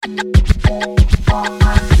Welcome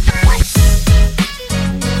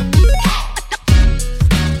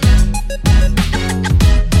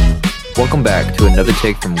back to another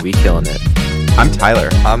take from We Killin' It. I'm Tyler.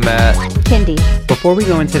 I'm Matt. Kendi. Before we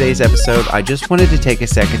go into today's episode, I just wanted to take a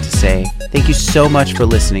second to say thank you so much for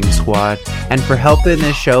listening, squad, and for helping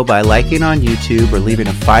this show by liking on YouTube or leaving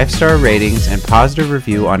a 5-star ratings and positive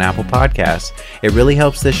review on Apple Podcasts. It really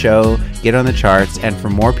helps the show get on the charts and for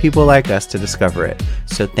more people like us to discover it.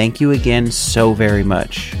 So thank you again so very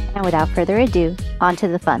much. And without further ado, on to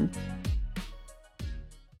the fun.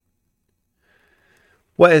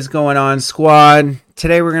 What is going on, squad?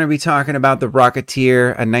 Today we're going to be talking about The Rocketeer,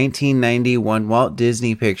 a 1991 Walt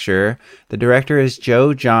Disney picture. The director is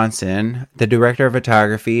Joe Johnson. The director of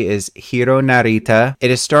photography is Hiro Narita.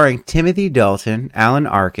 It is starring Timothy Dalton, Alan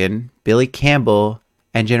Arkin, Billy Campbell,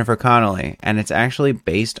 and Jennifer Connelly. And it's actually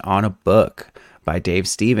based on a book by Dave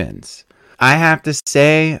Stevens. I have to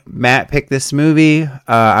say, Matt picked this movie.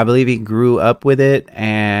 I believe he grew up with it.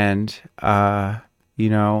 And,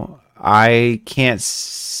 I can't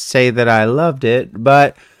say that I loved it,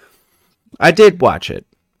 but I did watch it.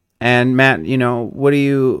 And Matt,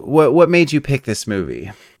 what made you pick this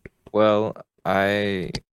movie? Well,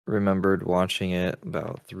 I remembered watching it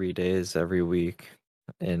about 3 days every week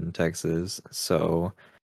in Texas, so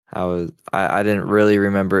I didn't really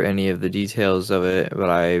remember any of the details of it, but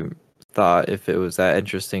I thought if it was that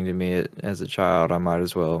interesting to me as a child, I might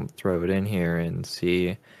as well throw it in here and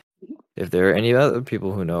see if there are any other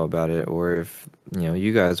people who know about it, or if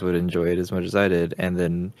you guys would enjoy it as much as I did. And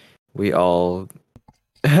then we all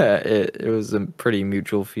it was a pretty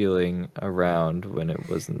mutual feeling around when it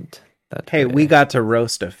wasn't that Hey, way. we got to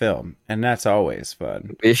roast a film, and that's always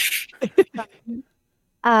fun.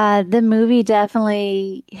 The movie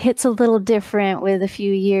definitely hits a little different with a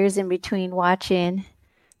few years in between watching.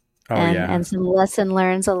 And some lesson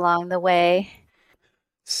learns along the way.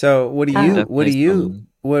 So what are your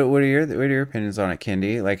opinions on it,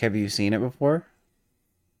 Kendi? Like, have you seen it before?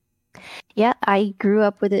 Yeah, I grew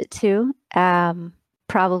up with it too.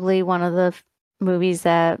 Probably one of the movies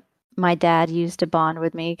that my dad used to bond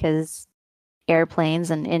with me because airplanes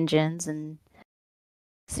and engines and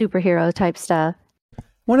superhero type stuff.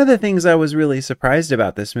 One of the things I was really surprised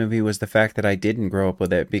about this movie was the fact that I didn't grow up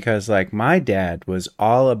with it, because like my dad was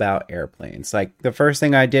all about airplanes. Like the first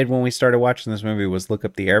thing I did when we started watching this movie was look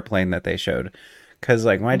up the airplane that they showed. Because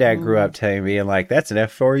like my dad grew up telling me like, that's an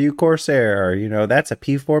F4U Corsair, or that's a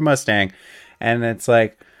P4 Mustang. And it's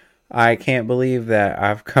like, I can't believe that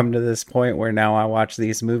I've come to this point where now I watch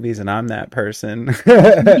these movies and I'm that person.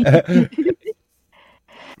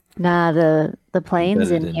 Nah, the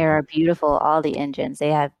planes in here are beautiful. All the engines, they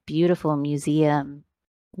have beautiful museum,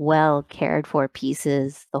 well cared for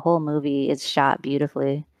pieces. The whole movie is shot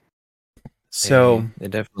beautifully. So they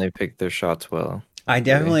definitely picked their shots well. I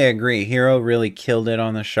definitely agree. Hiro really killed it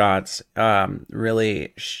on the shots.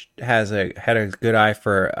 Really had a good eye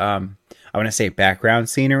for I want to say background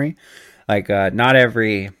scenery. Like not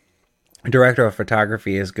every director of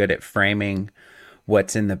photography is good at framing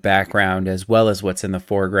what's in the background as well as what's in the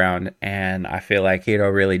foreground, and I feel like Hiro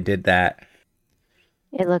really did that.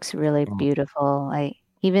 It looks really beautiful.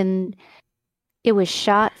 It was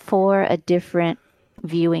shot for a different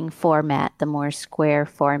viewing format, the more square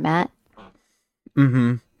format.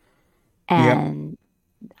 Mm-hmm. And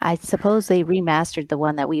yep. I suppose they remastered the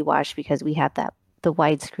one that we watched because we have the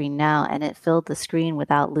widescreen now, and it filled the screen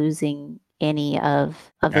without losing any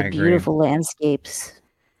of the beautiful landscapes.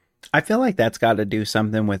 I feel like that's got to do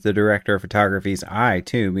something with the director of photography's eye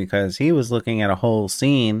too, because he was looking at a whole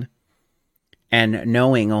scene and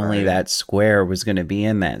knowing only that square was going to be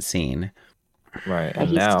in that scene. Right, but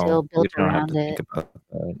and now still built we don't have around to think it. about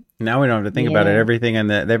that. Now we don't have to think about it. Everything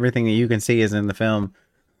that you can see is in the film.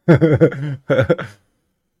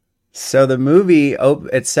 So the movie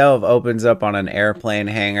itself opens up on an airplane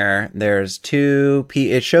hangar. There's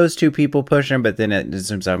it shows two people pushing, but then it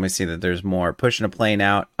zooms out and we see that there's more pushing a plane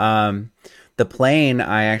out. The plane,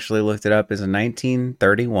 I actually looked it up, is a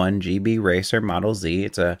 1931 GB Racer Model Z.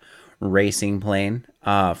 It's a racing plane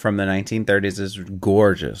from the 1930s. It's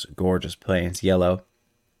gorgeous plane. It's yellow.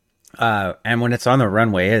 And when it's on the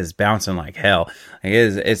runway, it is bouncing like hell. Like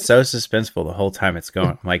it's so suspenseful the whole time it's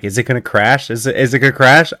going. Like, is it gonna crash? Is it gonna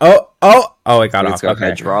crash? Oh! It got off. It's got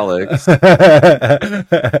hydraulics.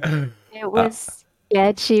 It was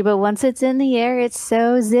sketchy, but once it's in the air, it's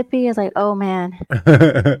so zippy. It's like, oh man.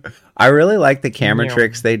 I really like the camera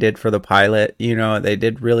tricks they did for the pilot. They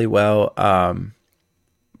did really well.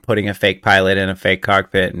 Putting a fake pilot in a fake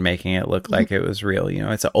cockpit and making it look like it was real.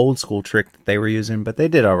 It's an old school trick that they were using, but they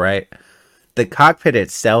did all right. the cockpit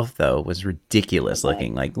itself though was ridiculous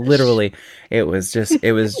looking. Like literally, it was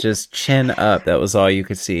just chin up. That was all you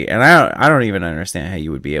could see, and I don't even understand how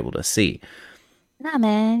you would be able to see. Nah,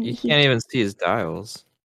 man. You can't even see his dials.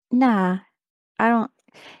 Nah, I don't.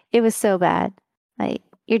 It was so bad. Like,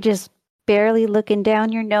 you're just barely looking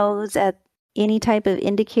down your nose at any type of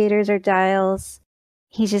indicators or dials.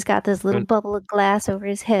 He's just got this little When bubble of glass over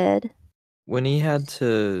his head. when he had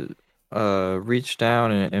to reach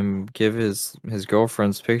down and give his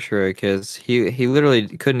girlfriend's picture a kiss, he literally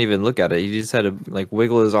couldn't even look at it. He just had to like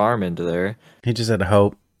wiggle his arm into there. He just had to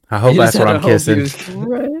hope. I hope He just that's what had to I'm hope he kissing.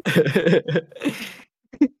 was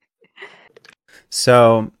right.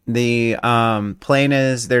 So the plane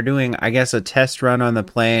they're doing, I guess, a test run on the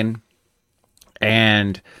plane,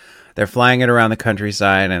 and they're flying it around the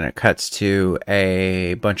countryside, and it cuts to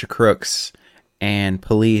a bunch of crooks and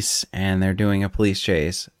police, and they're doing a police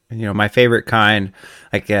chase. You know, my favorite kind,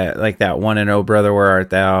 like that one in Oh Brother Where Art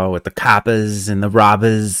Thou, with the coppers and the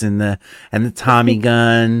robbers and the Tommy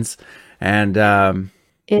guns, and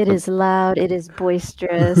It is loud. It is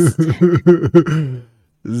boisterous.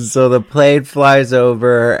 so the plane flies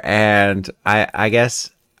over, and I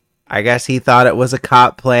guess he thought it was a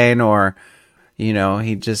cop plane, or you know,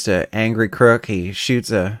 he just an angry crook. He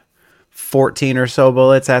shoots 14 or so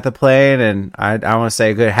bullets at the plane, and I want to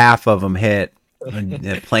say a good half of them hit. And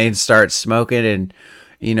the plane starts smoking, and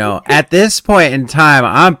you know, at this point in time,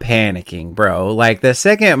 I'm panicking, bro. Like the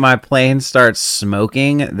second my plane starts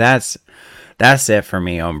smoking, that's it for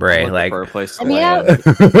me, hombre. Looking Like, for a place to I mean, land.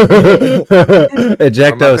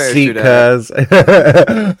 ejecto seat, cuz.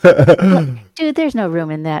 dude, there's no room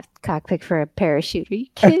in that cockpit for a parachute. Are you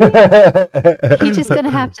kidding? He's just gonna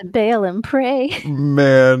have to bail and pray.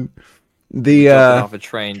 Man, Jumping off a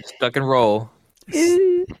train, stuck and roll.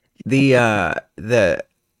 the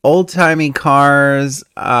old timey cars.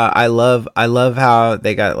 I love how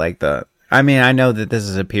they got like the. I mean, I know that this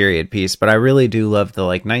is a period piece, but I really do love the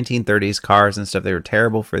like 1930s cars and stuff. They were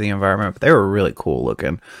terrible for the environment, but they were really cool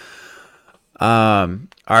looking.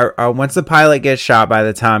 Once the pilot gets shot by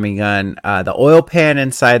the Tommy gun, the oil pan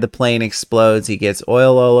inside the plane explodes. He gets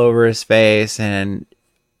oil all over his face, and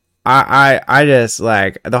I just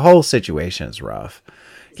like the whole situation is rough.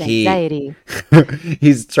 Anxiety.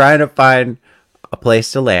 He's trying to find a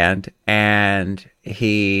place to land, and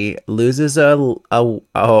he loses a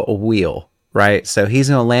wheel, right? So he's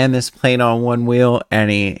gonna land this plane on one wheel, and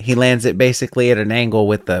he lands it basically at an angle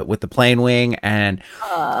with the plane wing, and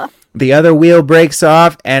the other wheel breaks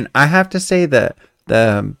off. And I have to say the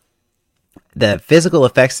physical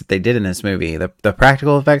effects that they did in this movie, the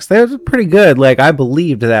practical effects, they were pretty good. Like, I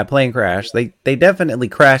believed that plane crash. They definitely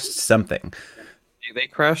crashed something. They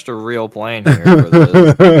crashed a real plane here for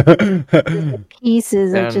this. The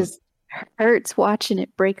pieces And- it just hurts watching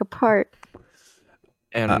it break apart.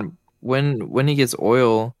 And when he gets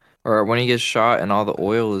oil, or when he gets shot and all the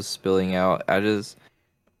oil is spilling out,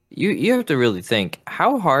 you have to really think,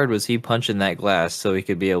 how hard was he punching that glass so he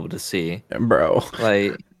could be able to see? Bro.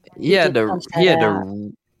 Like he had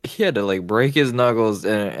to like break his knuckles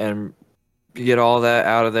and get all that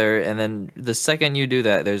out of there, and then the second you do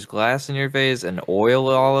that, there's glass in your face and oil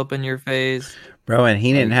all up in your face. Bro, and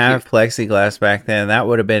he didn't have plexiglass back then. That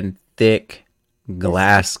would have been thick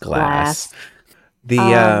glass. The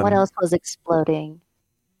what else was exploding?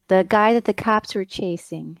 The guy that the cops were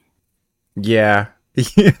chasing. yeah. He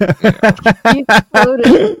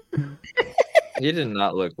exploded. He did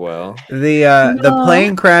not look well. The No.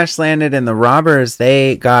 plane crash landed, and the robbers,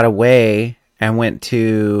 they got away and went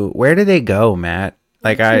to, where did they go, Matt?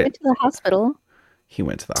 Like He went to the hospital. he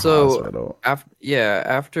went to the So, hospital.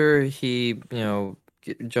 After he,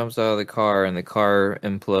 jumps out of the car and the car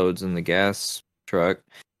implodes in the gas truck,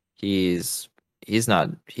 he's not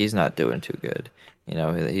doing too good. You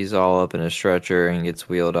know, he's all up in a stretcher and gets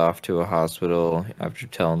wheeled off to a hospital after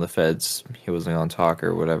telling the feds he wasn't gonna talk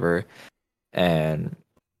or whatever. And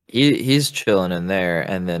he's chilling in there,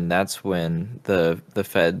 and then that's when the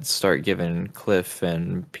feds start giving Cliff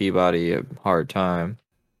and Peabody a hard time.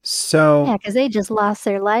 So Yeah, because they just lost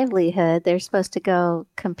their livelihood. They're supposed to go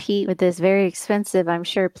compete with this very expensive, I'm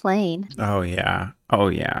sure, plane, oh yeah.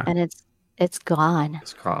 and it's gone.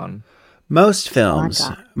 It's gone. Most films,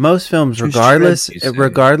 God. regardless shreds, you say.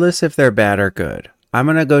 regardless if they're bad or good. I'm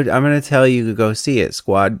gonna tell you to go see it,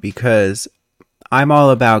 squad, because I'm all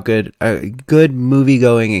about good movie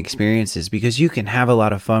going experiences because you can have a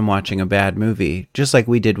lot of fun watching a bad movie, just like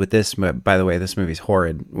we did with this. By the way, this movie's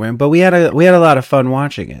horrid, but we had a lot of fun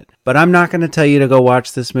watching it. But I'm not going to tell you to go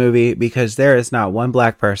watch this movie because there is not one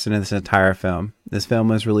black person in this entire film. This film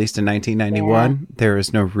was released in 1991. Yeah. There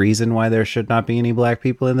is no reason why there should not be any black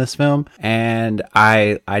people in this film, and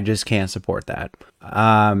I just can't support that.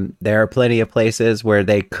 There are plenty of places where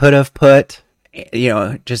they could have put,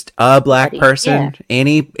 just a black person,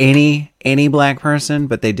 any black person,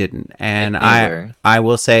 but they didn't. And I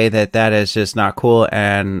will say that is just not cool,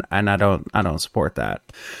 and I don't support that.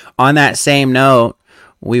 On that same note,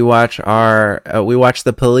 we watch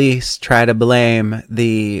the police try to blame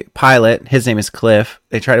the pilot. His name is Cliff.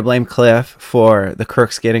 They try to blame Cliff for the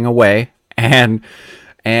crooks getting away, and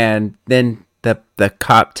then the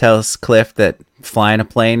cop tells Cliff that flying a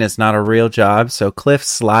plane is not a real job. So Cliff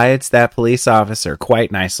slides that police officer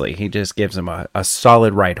quite nicely. He just gives him a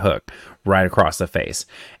solid right hook right across the face,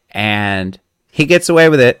 and he gets away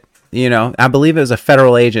with it. I believe it was a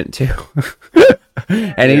federal agent too.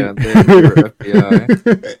 And yeah, they were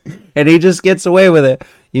FBI. And he just gets away with it,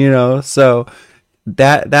 so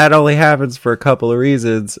that only happens for a couple of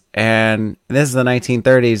reasons. And this is the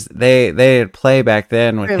 1930s. They had play back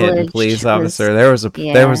then with hitting police officer. There was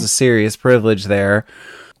a serious privilege there.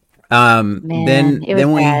 Man,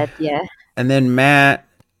 bad, yeah. And then Matt,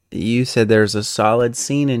 you said there's a solid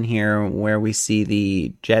scene in here where we see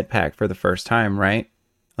the jetpack for the first time, right?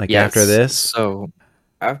 Yes. After this. So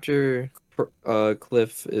after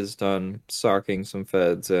Cliff is done socking some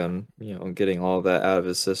feds and getting all that out of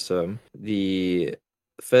his system, the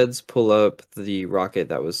feds pull up the rocket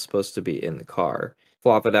that was supposed to be in the car,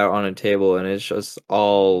 flop it out on a table, and it's just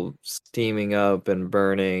all steaming up and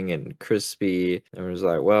burning and crispy. And we're just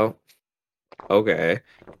like, well, okay,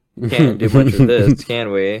 can't do much of this,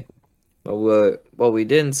 can we? But what we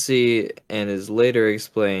didn't see and is later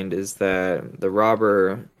explained is that the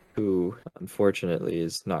robber, who unfortunately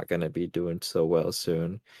is not going to be doing so well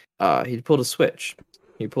soon, he pulled a switch.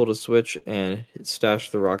 He pulled a switch and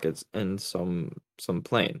stashed the rockets in some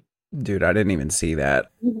plane. Dude, I didn't even see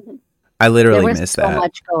that. I literally missed that. There was so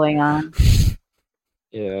much going on.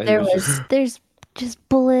 Yeah, there's just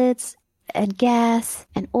bullets and gas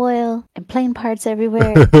and oil and plane parts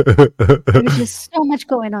everywhere. There was just so much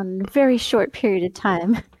going on in a very short period of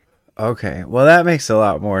time. Okay, well that makes a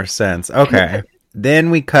lot more sense. Okay.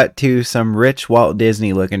 Then we cut to some rich Walt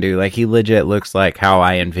Disney looking dude. Like, he legit looks like how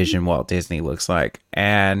I envision Walt Disney looks like.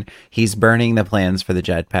 And he's burning the plans for the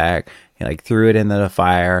jetpack. He threw it into the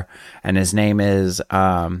fire. And his name is,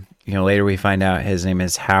 later we find out his name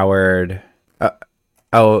is Howard.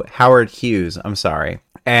 Howard Hughes. I'm sorry.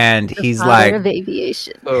 And he's like, of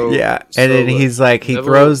aviation. Yeah. And then he's like, he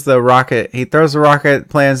throws the rocket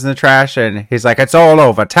plans in the trash, and he's like, it's all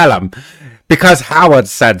over. Tell him. Because Howard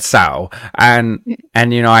said so. And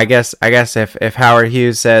I guess if Howard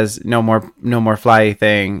Hughes says no more flyy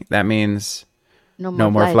thing, that means no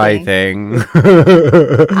more flyy thing.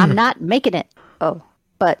 I'm not making it. Oh,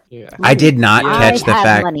 but yeah. I did not catch the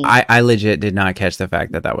fact. I legit did not catch the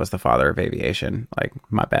fact that was the father of aviation. Like,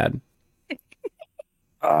 my bad.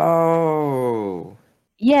 Oh.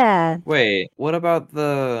 Yeah. Wait, what about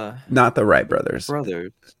not the Wright brothers?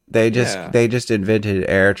 They just invented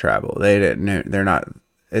air travel. They didn't. They're not.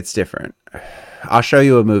 It's different. I'll show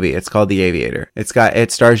you a movie. It's called The Aviator.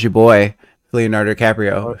 It stars your boy Leonardo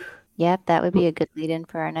DiCaprio. Yep, that would be a good lead-in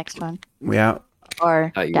for our next one. Yeah.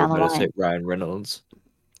 Or down the line. Say Ryan Reynolds.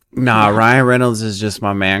 Nah, Ryan Reynolds is just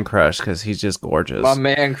my man crush because he's just gorgeous. My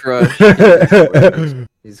man crush.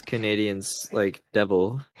 He's Canadian's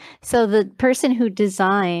devil. So the person who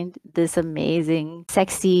designed this amazing,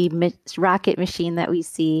 sexy rocket machine that we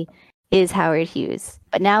see is Howard Hughes.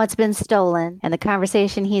 But now it's been stolen, and the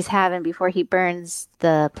conversation he's having before he burns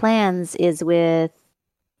the plans is with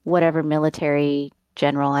whatever military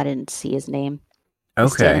general. I didn't see his name.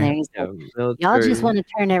 Okay. Y'all just want to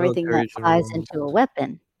turn everything that flies into a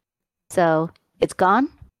weapon. So it's gone?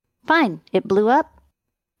 Fine. It blew up?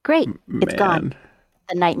 Great. It's gone.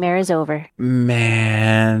 The nightmare is over.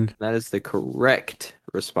 Man. That is the correct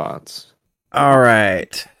response. All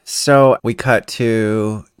right. So we cut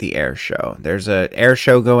to the air show. There's an air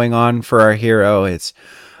show going on for our hero. It's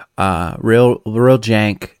real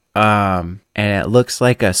jank. And it looks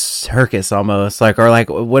like a circus almost, a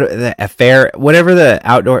fair, whatever the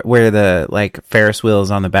outdoor, where the Ferris wheel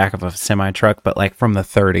is on the back of a semi truck, but from the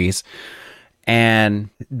 30s. And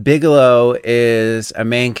Bigelow is a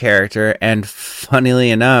main character, and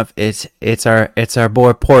funnily enough, it's our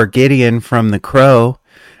boy poor Gideon from The Crow,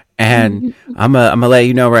 And I'm gonna let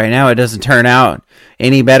you know right now, it doesn't turn out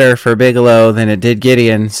any better for Bigelow than it did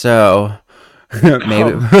Gideon. So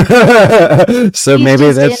maybe, so He's maybe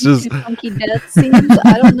just that's just into funky death scenes.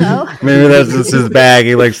 I don't know. maybe that's just his bag.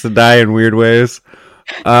 He likes to die in weird ways.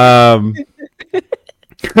 Um,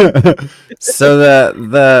 so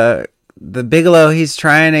the Bigelow, he's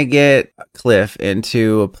trying to get Cliff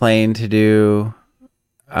into a plane to do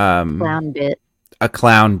Clown bit. a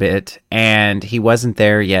clown bit, and he wasn't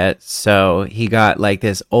there yet. So he got like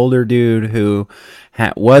this older dude who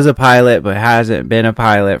was a pilot but hasn't been a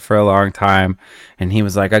pilot for a long time, and he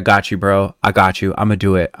was like, "I got you, bro. I got you. I'm gonna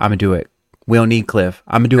do it. I'm gonna do it. We don't need Cliff.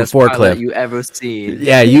 I'm gonna do Best it for pilot Cliff. you ever seen.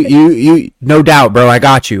 Yeah, you, no doubt, bro. I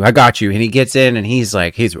got you. I got you." And he gets in, and he's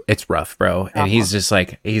like, it's rough, bro. And he's just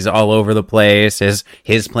like, he's all over the place.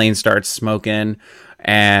 His plane starts smoking,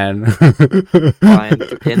 and Flying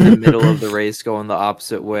in the middle of the race, going the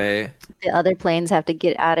opposite way. The other planes have to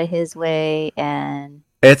get out of his way, and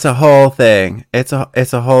it's a whole thing. It's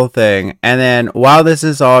a whole thing. And then while this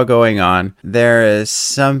is all going on, there is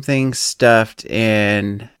something stuffed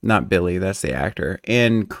in, not Billy, that's the actor,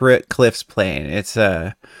 in Cliff's plane. It's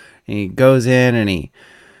he goes in and he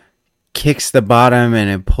kicks the bottom and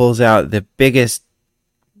it pulls out the biggest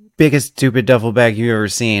stupid duffel bag you've ever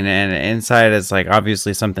seen, and inside is like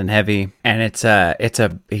obviously something heavy, and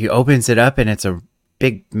he opens it up and it's a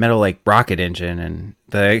big metal like rocket engine, and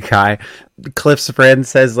the guy, Cliff's friend,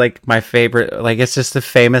 says like my favorite, like it's just the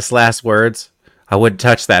famous last words, "I wouldn't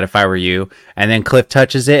touch that if I were you." And then Cliff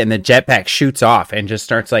touches it and the jetpack shoots off and just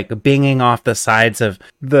starts like binging off the sides of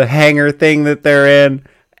the hangar thing that they're in,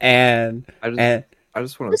 and I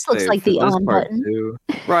just want to this say looks like for the this on part button. too,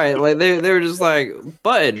 right? Like they were just like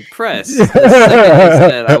button press. The second he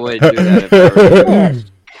said, "I wouldn't do that if I were you."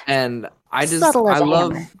 And Subtle as a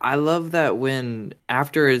hammer. I love that when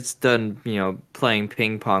after it's done, playing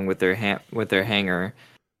ping pong with their hanger,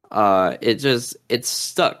 it's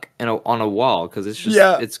stuck on a wall because it's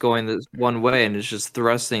just it's going this one way and it's just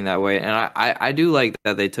thrusting that way. And I do like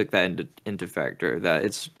that they took that into factor, that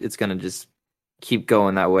it's gonna just keep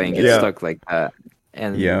going that way and get stuck like that.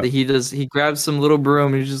 And he grabs some little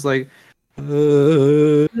broom and he's just like,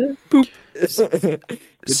 boop.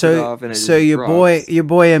 So your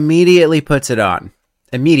boy immediately puts it on.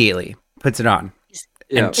 Yeah.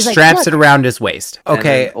 And straps it around his waist.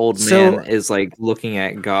 Okay, and old man is like looking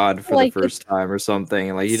at God for the first time or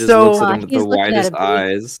something. Like he just looks at him with the widest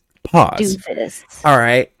eyes. Pause. All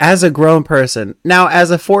right, as a grown person, now as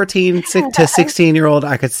a 14 to 16-year-old,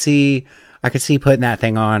 I could see putting that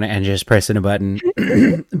thing on and just pressing a button.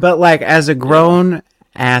 But like as a grown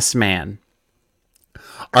ass man,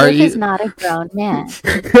 Cliff is not a grown man.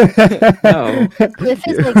 No. Cliff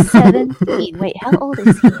is like 17. Wait, how old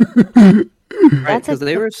is he? Right, because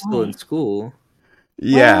they were still in school.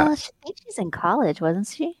 Yeah. Well, I think she's in college, wasn't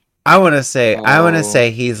she? I want to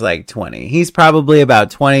say he's like 20. He's probably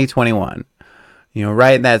about 20, 21.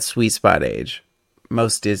 Right in that sweet spot age.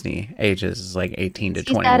 Most Disney ages is like 18 to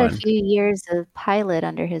 21. He's had a few years of pilot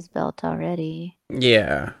under his belt already.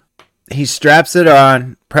 Yeah. He straps it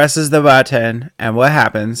on, presses the button, and what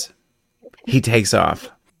happens? He takes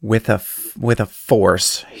off with a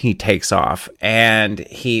force. He takes off and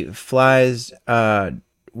he flies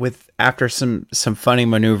after some funny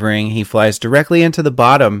maneuvering. He flies directly into the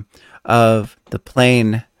bottom of the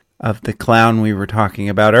plane of the clown we were talking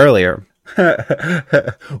about earlier.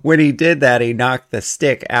 When he did that, he knocked the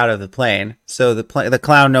stick out of the plane, so the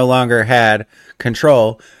clown no longer had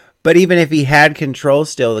control. But even if he had control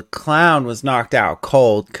still, the clown was knocked out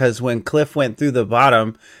cold, because when Cliff went through the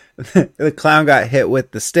bottom, the clown got hit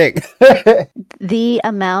with the stick. The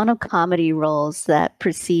amount of comedy roles that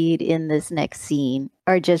proceed in this next scene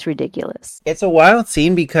are just ridiculous. It's a wild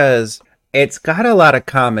scene because it's got a lot of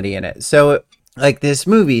comedy in it. So like this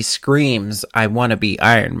movie screams, "I want to be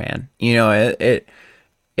Iron Man."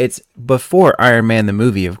 It's before Iron Man the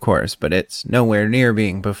movie, of course, but it's nowhere near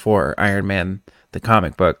being before Iron Man the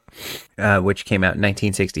comic book, which came out in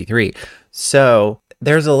 1963. So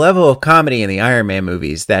there's a level of comedy in the Iron Man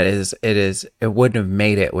movies that it wouldn't have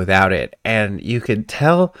made it without it. And you could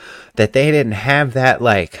tell that they didn't have that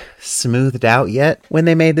like smoothed out yet when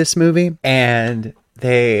they made this movie. And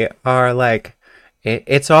they are like,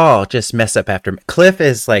 it's all just mess up after. Cliff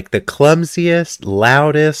is like the clumsiest,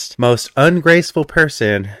 loudest, most ungraceful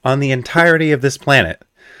person on the entirety of this planet.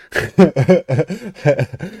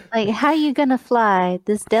 Like, how are you gonna fly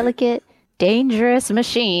this delicate, dangerous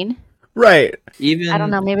machine? Right. I don't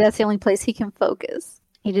know. Maybe that's the only place he can focus.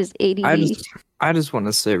 He just ADD. I just want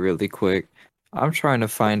to say really quick, I'm trying to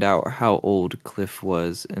find out how old Cliff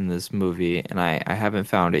was in this movie, and I haven't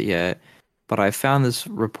found it yet. but I found this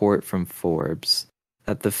report from Forbes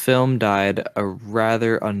that the film died a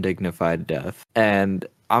rather undignified death, and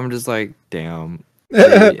I'm just like, damn.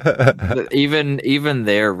 Even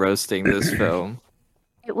they're roasting this film.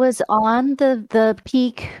 It was on the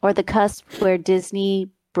peak or the cusp where Disney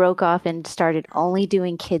broke off and started only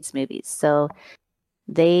doing kids movies. So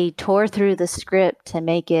they tore through the script to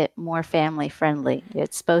make it more family friendly.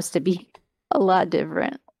 It's supposed to be a lot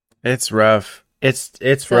different. It's rough. It's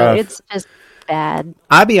So rough. it's just bad.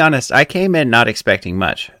 I'll be honest, I came in not expecting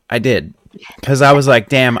much. I did. Because I was like,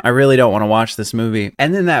 damn, I really don't want to watch this movie.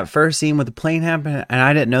 And then that first scene with the plane happened, and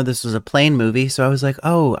I didn't know this was a plane movie, so I was like,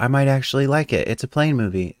 oh, I might actually like it. It's a plane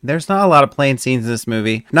movie. There's not a lot of plane scenes in this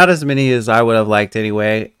movie. Not as many as I would have liked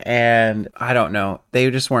anyway. And I don't know. They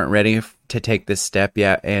just weren't ready to take this step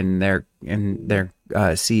yet in their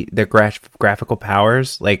graphical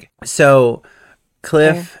powers. Like, so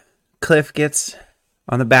Cliff gets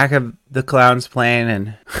on the back of the clown's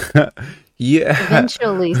plane and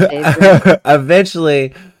Eventually saves him.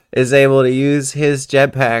 eventually is able to use his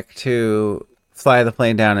jetpack to fly the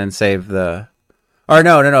plane down and save the. Or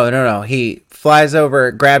no. He flies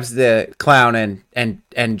over, grabs the clown,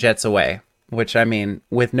 and jets away. Which, I mean,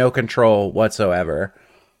 with no control whatsoever.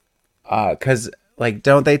 Because, like,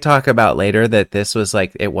 don't they talk about later that this was,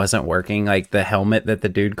 like, it wasn't working? Like, the helmet that the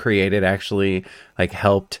dude created actually, like,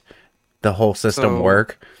 helped the whole system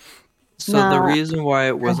work? So the reason why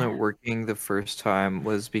it wasn't working the first time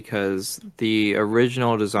was because the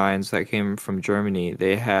original designs that came from Germany,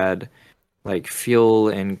 they had like fuel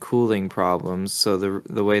and cooling problems. So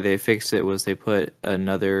the way they fixed it was they put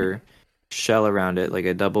another shell around it, like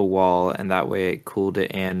a double wall, and that way it cooled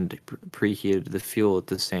it and preheated the fuel at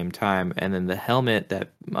the same time. And then the helmet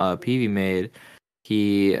that Peavy made,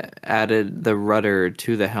 he added the rudder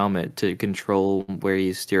to the helmet to control where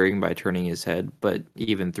he's steering by turning his head. But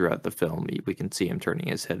even throughout the film, we can see him turning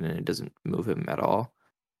his head, and it doesn't move him at all.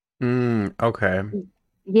 Okay.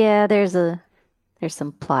 Yeah, there's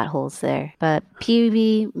some plot holes there. But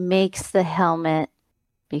Peavy makes the helmet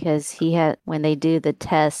because when they do the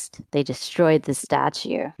test, they destroyed the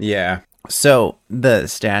statue. Yeah. So the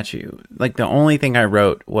statue, like the only thing I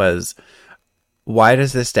wrote was, why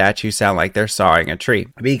does this statue sound like they're sawing a tree?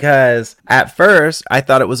 Because at first I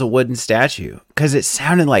thought it was a wooden statue because it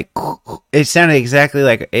sounded exactly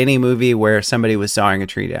like any movie where somebody was sawing a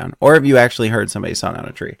tree down, or if you actually heard somebody saw down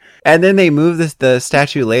a tree. And then they move the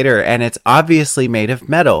statue later, and it's obviously made of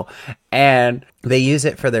metal, and they use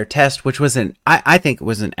it for their test, which was I think it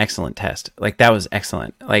was an excellent test. Like, that was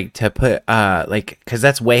excellent. Like, to put because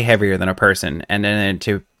that's way heavier than a person, and then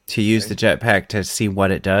to use the jetpack to see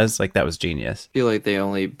what it does, like, that was genius. I feel like they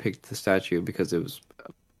only picked the statue because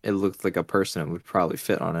it looked like a person would probably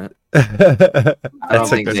fit on it. I don't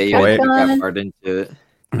think they even put that part into it.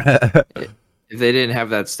 If they didn't have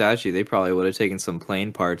that statue, they probably would have taken some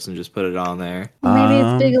plane parts and just put it on there. Maybe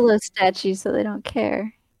it's Bigelow's statue, so they don't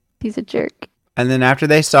care. He's a jerk. And then after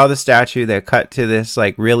they saw the statue, they cut to this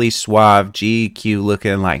like really suave GQ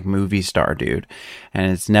looking like movie star dude,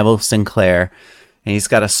 and it's Neville Sinclair. And he's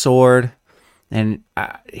got a sword, and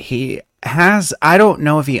he has, I don't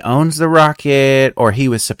know if he owns the rocket, or he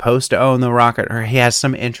was supposed to own the rocket, or he has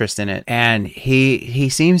some interest in it. And he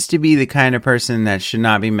seems to be the kind of person that should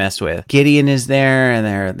not be messed with. Gideon is there,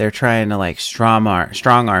 and they're trying to like strong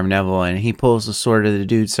arm Neville, and he pulls the sword of the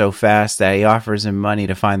dude so fast that he offers him money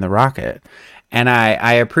to find the rocket. And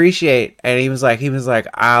I appreciate, and he was like,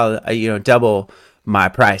 I'll double my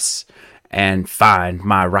price and find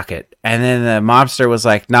my rocket. And then the mobster was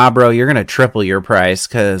like, nah, bro, you're going to triple your price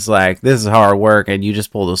because, like, this is hard work and you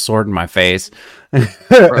just pulled a sword in my face.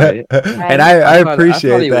 Right. And I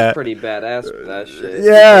appreciate I thought he that. was pretty badass for that shit.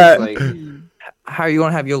 Yeah. Like, how are you going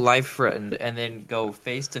to have your life threatened and then go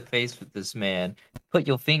face to face with this man, put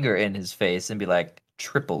your finger in his face and be like,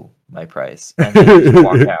 triple my price, and then just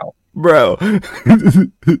walk out? Bro.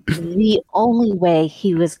 The only way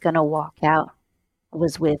he was going to walk out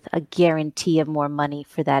was with a guarantee of more money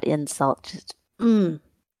for that insult. Just,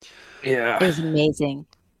 yeah, it was amazing.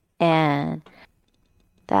 And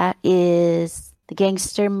that is the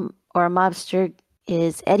gangster or mobster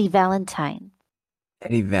is Eddie Valentine.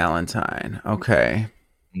 Eddie Valentine. Okay.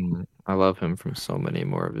 I love him from so many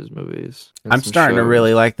more of his movies. I'm starting to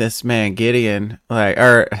really like this man, Gideon.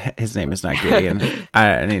 Or his name is not Gideon.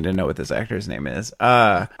 I need to know what this actor's name is.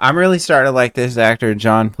 I'm really starting to like this actor,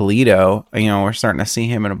 John Polito. We're starting to see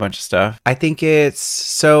him in a bunch of stuff. I think it's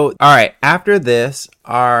so. All right. After this,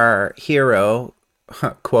 our hero,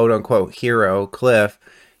 quote unquote hero, Cliff,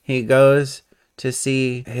 he goes to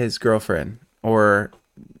see his girlfriend, or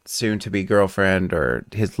soon to be girlfriend, or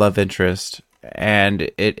his love interest. and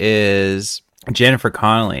it is Jennifer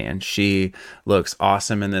Connelly, and she looks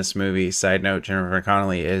awesome in this movie. Side note, Jennifer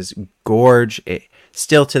Connelly is gorge.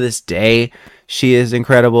 Still to this day, she is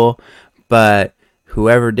incredible, but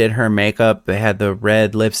whoever did her makeup, they had the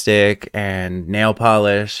red lipstick and nail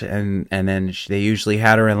polish, and then they usually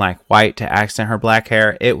had her in like white to accent her black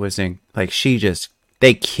hair. It was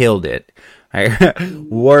they killed it.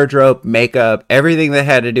 Wardrobe, makeup, everything that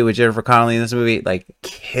had to do with Jennifer Connelly in this movie, like,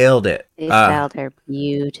 killed it. They styled her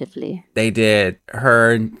beautifully. They did.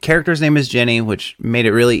 Her character's name is Jenny, which made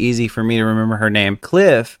it really easy for me to remember her name.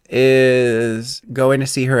 Cliff is going to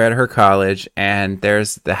see her at her college, and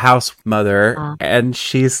there's the house mother, and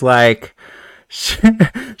she's like,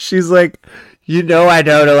 I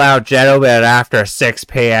don't allow gentlemen after 6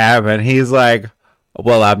 p.m. And he's like,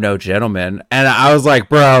 well, I'm no gentleman. And I was like,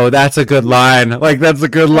 bro, that's a good line. Like, that's a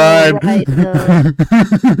good line. Right,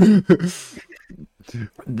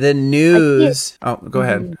 The news. Oh, go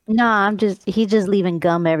ahead. No, he's just leaving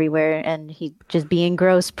gum everywhere, and he just being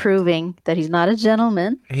gross, proving that he's not a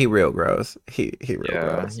gentleman. He real gross. He real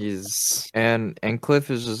gross. He's and Cliff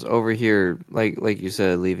is just over here, like you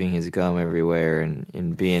said, leaving his gum everywhere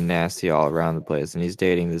and being nasty all around the place. And he's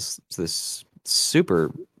dating this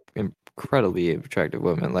super incredibly attractive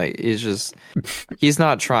woman. Like, he's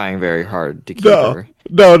not trying very hard to keep her.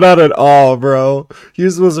 No, not at all, bro. You're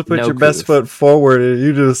supposed to put your best Cliff. foot forward, and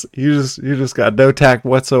you just got no tact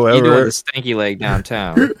whatsoever. You doing the stanky leg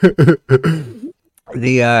downtown.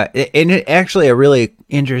 Actually, a really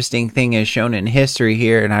interesting thing is shown in history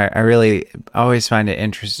here, and I really always find it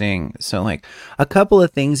interesting. So, like, a couple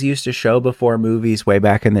of things used to show before movies way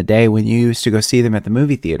back in the day when you used to go see them at the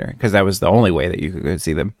movie theater, because that was the only way that you could go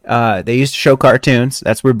see them. They used to show cartoons.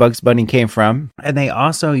 That's where Bugs Bunny came from. And they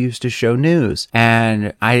also used to show news.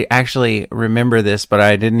 And I actually remember this, but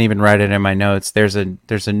I didn't even write it in my notes. There's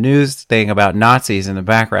a news thing about Nazis in the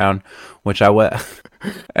background, which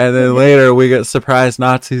and then later we get surprise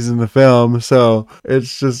Nazis in the film, so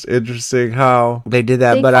it's just interesting how they did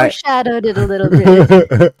that. But I foreshadowed it a little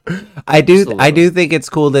bit. I do think it's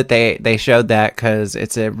cool that they showed that, because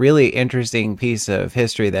it's a really interesting piece of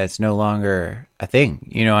history that's no longer a thing.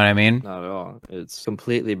 You know what I mean? Not at all. It's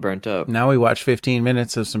completely burnt up. Now we watch 15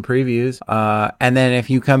 minutes of some previews. And then if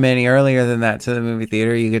you come any earlier than that to the movie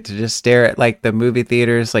theater, you get to just stare at like the movie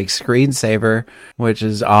theater's like screensaver, which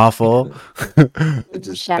is awful. It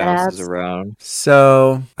just bounces around.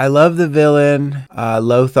 So I love the villain,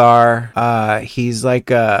 Lothar. He's like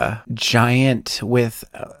a giant with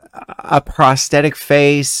a prosthetic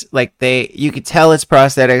face. Like, you could tell it's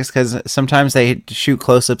prosthetics because sometimes they shoot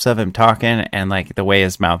close-ups of him talking, and like the way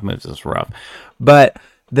his mouth moves is rough. But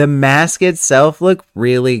the mask itself looked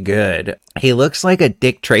really good. He looks like a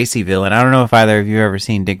Dick Tracy villain. I don't know if either of you have ever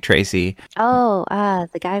seen Dick Tracy. Oh,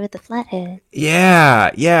 the guy with the flat head.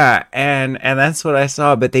 Yeah. And that's what I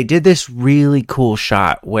saw. But they did this really cool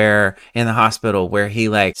shot where in the hospital where he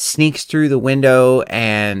like sneaks through the window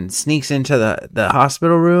and sneaks into the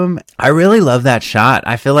hospital room. I really love that shot.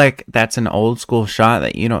 I feel like that's an old school shot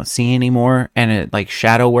that you don't see anymore. And it like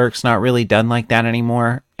shadow work's not really done like that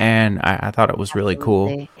anymore. And I thought it was really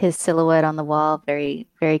cool. His silhouette on the wall, very,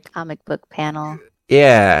 very comic book panel.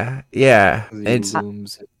 Yeah. It's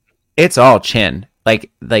all chin. Like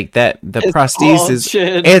that. The prosthesis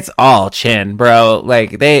it's all chin, bro.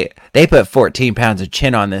 Like they put 14 pounds of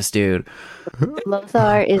chin on this dude.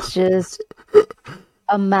 Lothar is just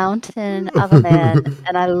a mountain of a man,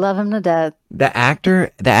 and I love him to death. The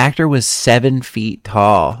actor was 7 feet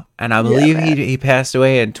tall, and I believe he passed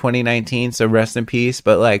away in 2019. So rest in peace.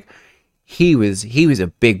 But like, he was a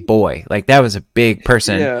big boy. Like, that was a big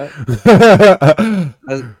person. Yeah,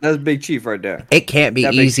 that's Big Chief right there. It can't be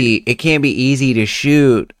easy. It can't be easy to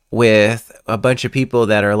shoot with a bunch of people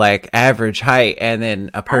that are like average height, and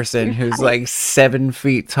then a person who's like 7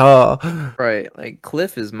 feet tall. Right, like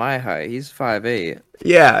Cliff is my height. He's 5'8".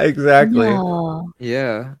 Yeah, exactly. No.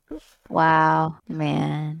 Yeah. Wow,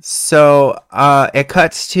 man. So it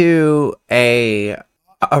cuts to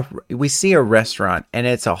we see a restaurant, and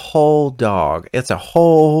it's a whole dog. It's a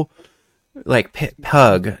whole like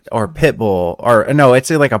pug or pit bull, or no, it's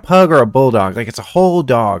like a pug or a bulldog. Like, it's a whole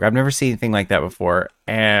dog. I've never seen anything like that before.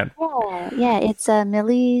 And yeah, it's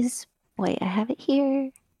Millie's. Wait, I have it here.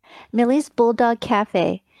 Millie's Bulldog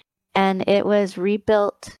Cafe, and it was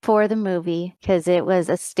rebuilt for the movie because it was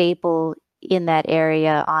a staple in that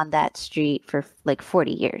area on that street for like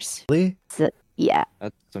 40 years. Really? So, yeah.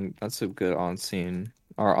 That's a good on-scene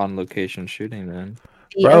or on-location shooting, then.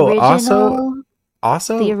 Bro,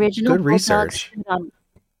 also the original good research.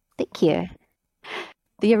 Thank you.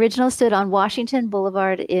 The original stood on Washington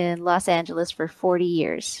Boulevard in Los Angeles for 40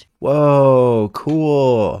 years. Whoa,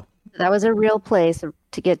 cool. That was a real place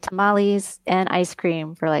to get tamales and ice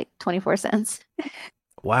cream for like 24 cents.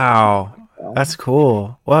 Wow. That's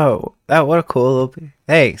cool. Whoa. What a cool little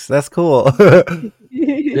thanks. That's cool.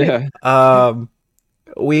 Yeah.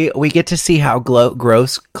 We get to see how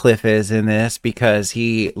gross Cliff is in this because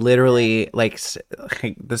he literally like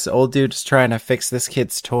this old dude's trying to fix this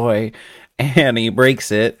kid's toy and he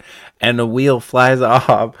breaks it and the wheel flies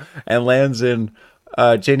off and lands in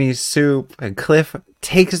Jenny's soup, and Cliff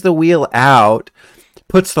takes the wheel out,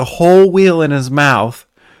 puts the whole wheel in his mouth,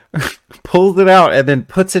 pulls it out, and then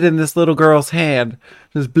puts it in this little girl's hand.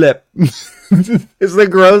 Just blip. It's the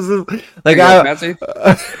grossest. Like I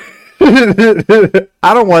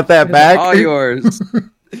don't want that back. All yours.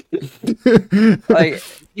 Like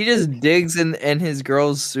he just digs in his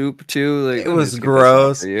girl's soup too. Like, it was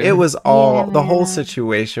gross. It was the whole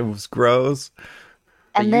situation was gross.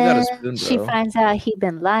 And then she finds out he'd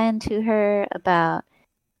been lying to her about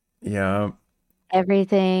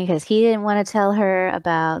everything because he didn't want to tell her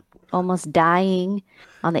about almost dying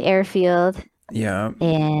on the airfield. Yeah.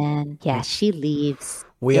 And she leaves.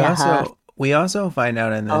 We also find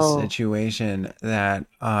out in this situation that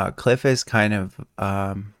Cliff is kind of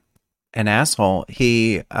an asshole.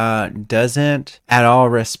 He doesn't at all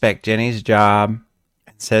respect Jenny's job.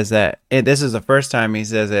 Says that this is the first time he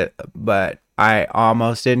says it, but I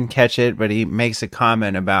almost didn't catch it. But he makes a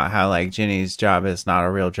comment about how like Jenny's job is not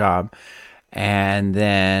a real job, and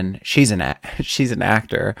then she's an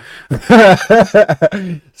actor.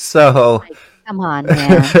 So come on,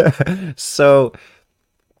 man. So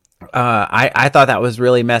I thought that was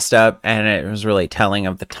really messed up, and it was really telling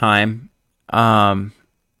of the time.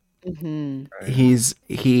 He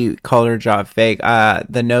called her job fake.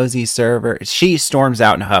 The nosy server, she storms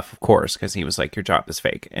out in a huff, of course, because he was like, your job is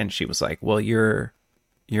fake, and she was like, well, you're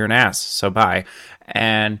an ass, so bye.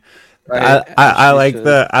 And I like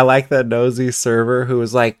the nosy server who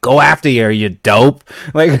was like, go after you dope.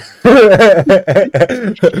 Like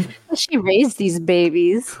she raised these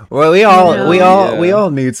babies. Well, we all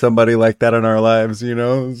need somebody like that in our lives, you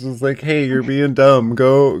know. It's just like, hey, you're being dumb.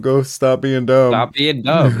 Go stop being dumb. Stop being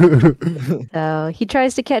dumb. So he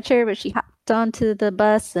tries to catch her, but she hopped onto the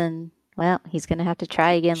bus, and well, he's gonna have to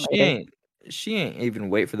try again later. She ain't even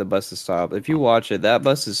wait for the bus to stop. If you watch it, that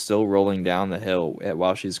bus is still rolling down the hill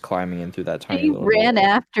while she's climbing in through that tiny little ran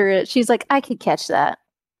after it. She's like, I could catch that.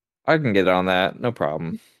 I can get on that. No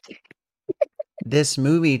problem. This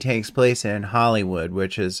movie takes place in Hollywood,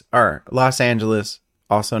 or Los Angeles,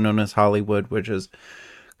 also known as Hollywood, which is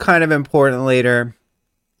kind of important later.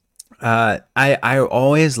 I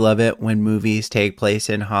always love it when movies take place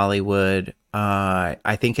in Hollywood.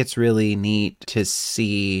 I think it's really neat to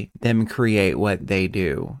see them create what they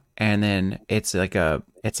do, and then it's like a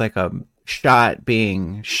shot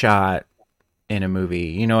being shot in a movie.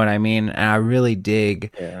 You know what I mean? And I really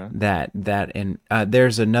dig that. And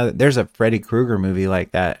there's a Freddy Krueger movie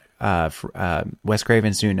like that. Wes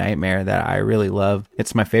Craven's New Nightmare that I really love.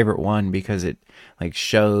 It's my favorite one because it like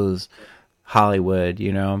shows Hollywood.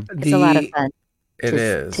 You know, it's a lot of fun. It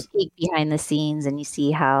is to peek behind the scenes and you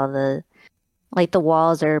see how the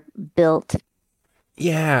walls are built.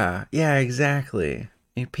 Yeah, exactly.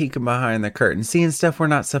 You peeking behind the curtain, seeing stuff we're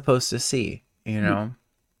not supposed to see. You know,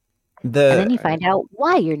 and then you find out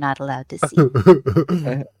why you're not allowed to see.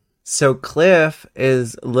 So Cliff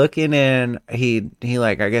is looking in. He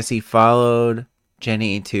I guess he followed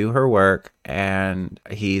Jenny to her work, and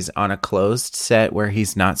he's on a closed set where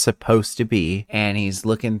he's not supposed to be, and he's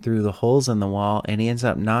looking through the holes in the wall, and he ends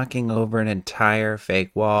up knocking over an entire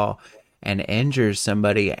fake wall and injures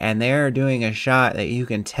somebody. And they're doing a shot that you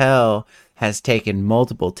can tell has taken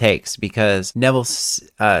multiple takes because Neville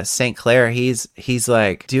St. Clair, he's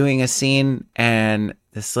like doing a scene and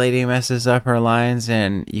this lady messes up her lines,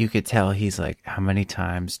 and you could tell he's like, how many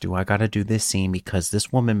times do I gotta do this scene because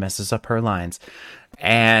this woman messes up her lines?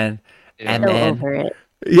 And then over it.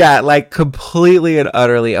 Yeah, like completely and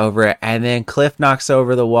utterly over it. And then Cliff knocks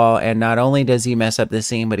over the wall, and not only does he mess up the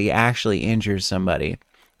scene, but he actually injures somebody.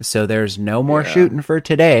 So there's no more shooting for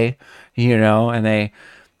today, you know, and they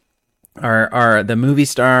are the movie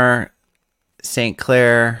star St.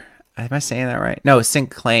 Clair. Am I saying that right? No,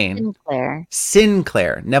 Sinclair.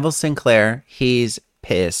 Neville Sinclair. He's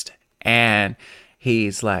pissed, and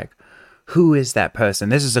he's like, who is that person?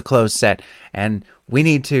 This is a closed set, and we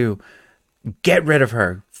need to get rid of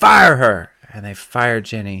her. Fire her. And they fire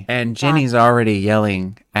Jenny. And Jenny's already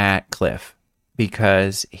yelling at Cliff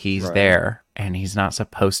because he's there, and he's not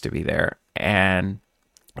supposed to be there. And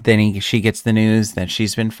Then she gets the news that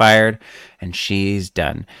she's been fired, and she's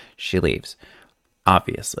done. She leaves,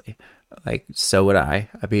 obviously. Like, so would I.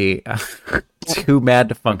 I'd be too mad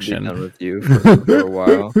to I'll be function. done with you for a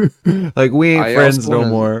while. Like, we ain't friends no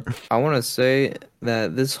more. I want to say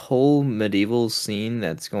that this whole medieval scene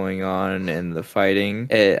that's going on and the fighting,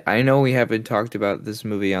 I know we haven't talked about this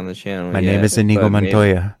movie on the channel My yet. name is Inigo but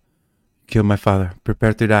Montoya. Kill my father.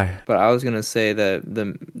 Prepare to die. But I was gonna say that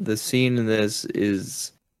the scene in this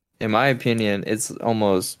is, in my opinion, it's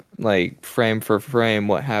almost like frame for frame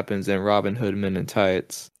what happens in Robin Hood Men in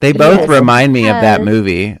Tights. They both Yes, remind me of that because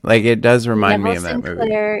movie. Like, it does remind me of Neville that movie.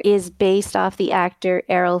 Sinclair is based off the actor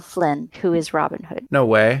Errol Flynn, who is Robin Hood, No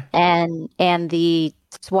way. and the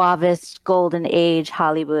suavest golden age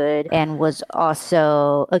Hollywood, and was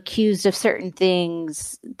also accused of certain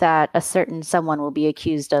things that a certain someone will be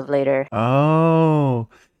accused of later. Oh.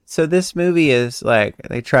 So this movie is like,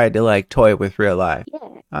 they tried to like toy with real life. Yeah.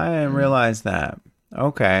 I didn't realize that.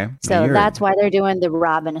 Okay. So that's why they're doing the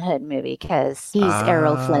Robin Hood movie, because he's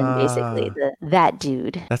Errol Flynn, basically, that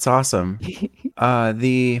dude. That's awesome.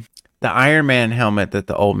 The Iron Man helmet that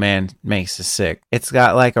the old man makes is sick. It's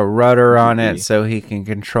got like a rudder on it so he can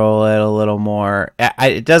control it a little more.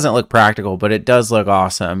 It doesn't look practical, but it does look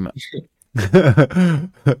awesome.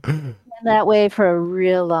 That way for a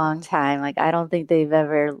real long time. Like, I don't think they've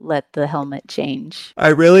ever let the helmet change. I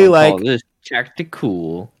really like this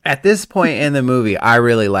tactical. at this point in the movie. I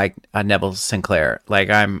really like Neville Sinclair. Like,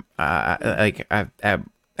 I'm at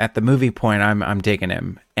the movie point, I'm digging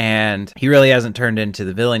him, and he really hasn't turned into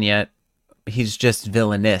the villain yet. He's just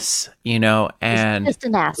villainous, you know, and He's just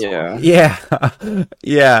an asshole.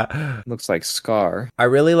 yeah. Looks like Scar. I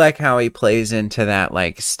really like how he plays into that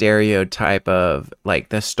like stereotype of like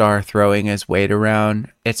the star throwing his weight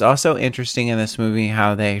around. It's also interesting in this movie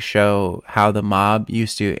how they show how the mob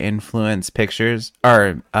used to influence pictures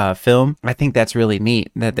or film. I think that's really neat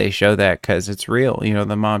that they show that, because it's real. You know,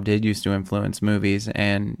 the mob did used to influence movies,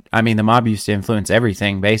 and I mean, the mob used to influence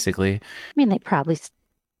everything, basically. I mean, they probably...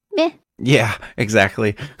 Meh. Yeah,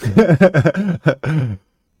 exactly. You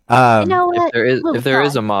know what? If there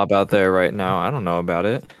is a mob out there right now, I don't know about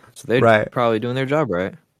it. So they're probably doing their job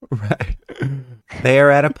right. Right. They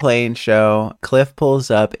are at a plane show. Cliff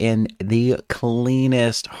pulls up in the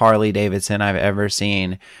cleanest Harley Davidson I've ever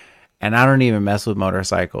seen. And I don't even mess with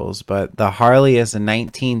motorcycles, but the Harley is a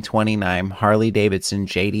 1929 Harley Davidson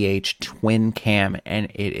JDH twin cam, and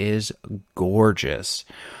it is gorgeous.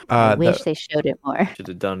 I wish they showed it more. Should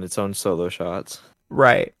have done its own solo shots.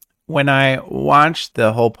 Right. When I watched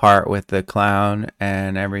the whole part with the clown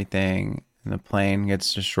and everything, and the plane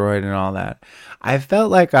gets destroyed and all that, I felt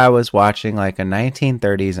like I was watching like a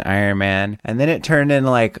 1930s Iron Man, and then it turned into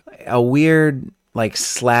like a weird, like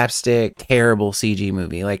slapstick, terrible CG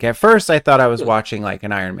movie. Like, at first I thought I was watching like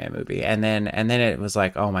an Iron Man movie, and then it was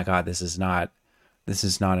like, oh my god, this is not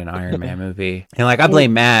an Iron Man movie. And like, I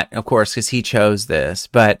blame Matt, of course, because he chose this,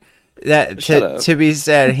 but that to be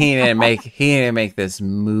said, he didn't make this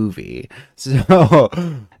movie. So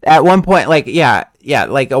at one point, like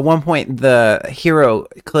like at one point, the hero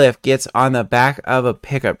Cliff gets on the back of a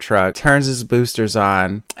pickup truck, turns his boosters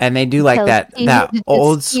on, and they do like that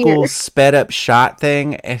old school sped up shot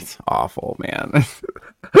thing. It's awful, man.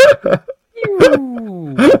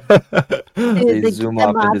 The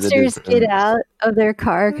monsters get out of their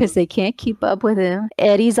car because they can't keep up with him.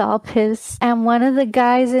 Eddie's all pissed, and one of the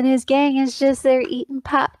guys in his gang is just there eating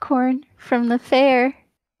popcorn from the fair.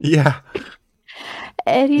 Yeah.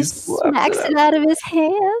 Eddie smacks it out of his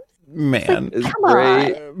hand. Man, like, come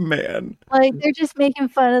on, man. Like, they're just making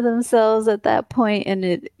fun of themselves at that point,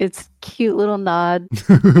 and it's a cute little nod.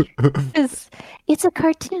 It's a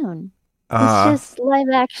cartoon. It's just live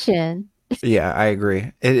action. Yeah, I agree.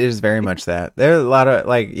 It is very much that. There's a lot of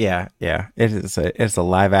like, it's a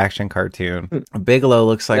live action cartoon. Bigelow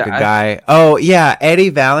looks like a guy. Oh yeah, Eddie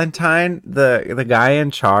Valentine, the guy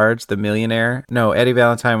in charge, the millionaire. No, Eddie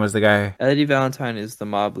Valentine was the guy. Eddie Valentine is the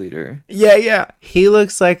mob leader. Yeah. He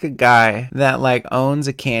looks like a guy that like owns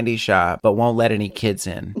a candy shop but won't let any kids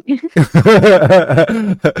in.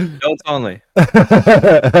 Adults only.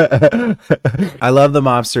 I love the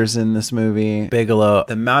mobsters in this movie. Bigelow,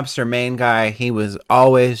 the mobster main guy, he was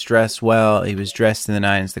always dressed well. He was dressed in the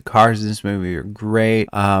nines. The cars in this movie are great.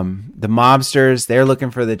 The mobsters, they're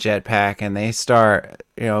looking for the jetpack, and they start,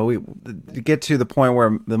 we get to the point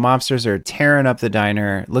where the mobsters are tearing up the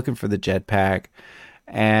diner looking for the jetpack.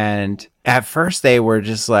 And at first they were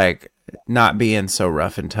just like, not being so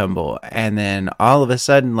rough and tumble. And then all of a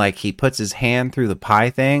sudden, like, he puts his hand through the pie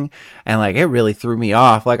thing, and like it really threw me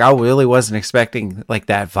off. Like, I really wasn't expecting like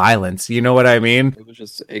that violence. You know what I mean? It was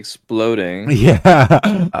just exploding. Yeah.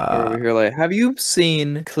 We're over here like, have you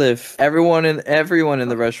seen Cliff? Everyone in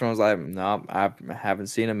the restaurant was like, no, I haven't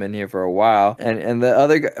seen him in here for a while. And the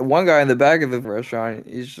other guy, one guy in the back of the restaurant,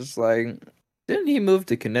 he's just like, didn't he move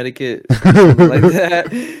to Connecticut or something like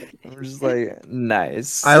that? I'm just like,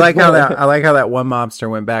 nice. I like how that one mobster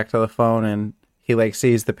went back to the phone and he like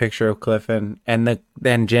sees the picture of Cliff and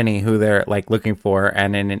then Jenny, who they're like looking for,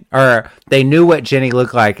 and then or they knew what Jenny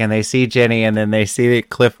looked like, and they see Jenny and then they see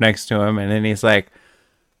Cliff next to him, and then he's like,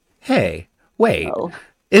 hey, wait,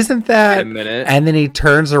 isn't that Wait a minute? And then he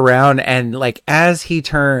turns around, and like as he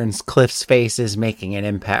turns, Cliff's face is making an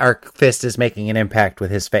impact, or fist is making an impact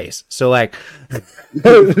with his face. So like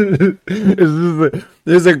this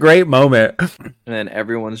is a great moment. And then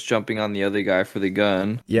everyone's jumping on the other guy for the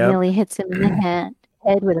gun. Yeah. Nearly hits him in the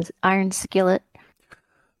head with an iron skillet.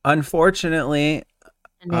 Unfortunately,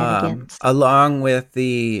 Shenanigans. along with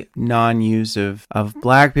the non-use of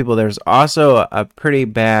black people, there's also a pretty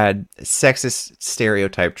bad sexist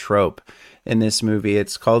stereotype trope in this movie.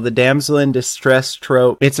 It's called the damsel in distress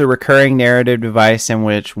trope. It's a recurring narrative device in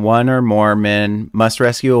which one or more men must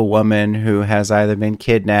rescue a woman who has either been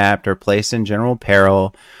kidnapped or placed in general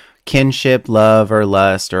peril. Kinship, love, or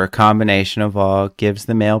lust, or a combination of all, gives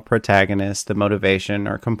the male protagonist the motivation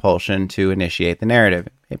or compulsion to initiate the narrative.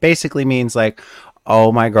 It basically means like,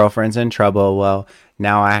 oh, my girlfriend's in trouble. Well,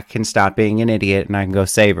 now I can stop being an idiot and I can go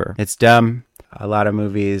save her. It's dumb. A lot of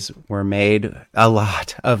movies were made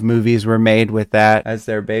with that as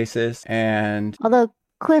their basis. And Although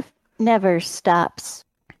Cliff never stops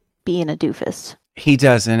being a doofus. he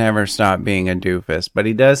doesn't ever stop being a doofus, but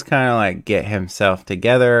he does kind of like get himself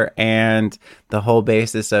together. And the whole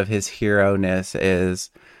basis of his hero-ness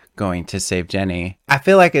is going to save Jenny. I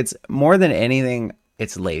feel like it's more than anything,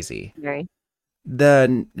 it's lazy. Very.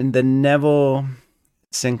 The Neville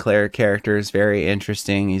Sinclair character is very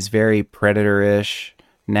interesting. He's very predator-ish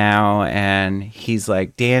now, and he's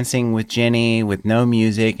like dancing with Jenny with no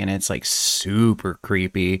music, and it's like super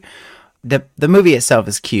creepy. The movie itself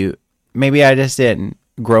is cute. Maybe I just didn't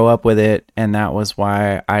grow up with it, and that was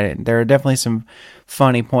why I didn't. There are definitely some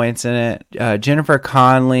funny points in it. Jennifer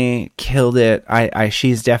Connelly killed it.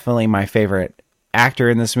 She's definitely my favorite actor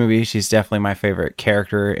in this movie. She's definitely my favorite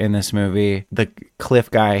character in this movie. The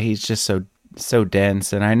Cliff guy, he's just so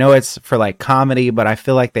dense, and I know it's for like comedy, but I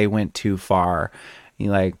feel like they went too far.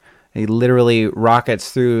 He literally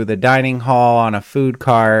rockets through the dining hall on a food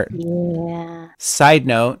cart. Yeah. Side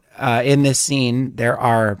note, in this scene there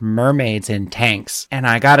are mermaids in tanks, and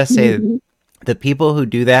I gotta say, the people who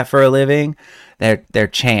do that for a living, they're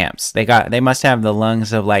champs. They must have the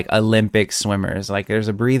lungs of like Olympic swimmers. Like, there's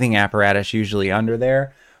a breathing apparatus usually under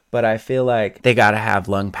there, but I feel like they gotta have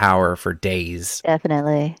lung power for days.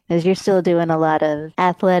 Definitely. Because you're still doing a lot of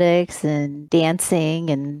athletics and dancing,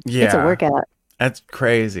 and it's a Yeah. workout. That's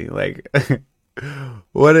crazy. Like,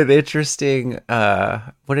 what an interesting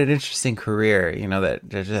career, you know,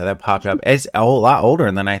 that popped up. It's a whole lot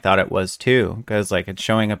older than I thought it was too, because like it's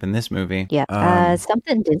showing up in this movie. Yeah.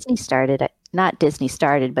 Something Disney started. Not Disney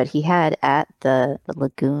started, but he had at the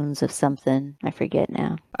lagoons of something. I forget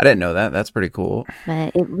now. I didn't know that. That's pretty cool.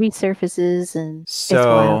 It resurfaces, and it's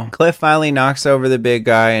So wild. Cliff finally knocks over the big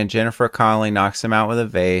guy, and Jennifer Connelly knocks him out with a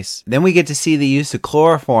vase. Then we get to see the use of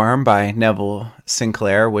chloroform by Neville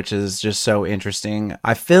Sinclair, which is just so interesting.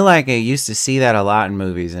 I feel like I used to see that a lot in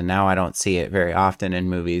movies, and now I don't see it very often in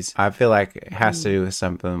movies. I feel like it has to do with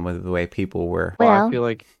something with the way people were. Well, I feel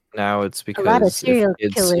like now it's because a lot of if serial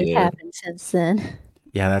kids killers see it, happened since then.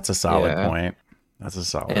 Yeah, that's a solid Yeah. point. That's a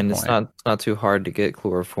solid and point. it's not too hard to get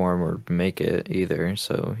chloroform or make it either.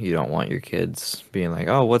 So you don't want your kids being like,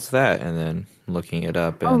 "Oh, what's that?" and then looking it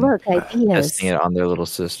up Oh, and look, ideas. testing it on their little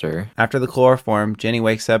sister. After the chloroform, Jenny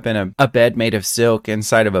wakes up in a bed made of silk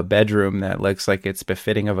inside of a bedroom that looks like it's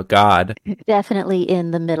befitting of a god. Definitely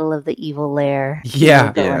in the middle of the evil lair.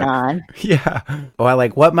 Yeah. Going Yeah. on. Yeah. Well,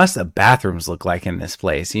 like, what must the bathrooms look like in this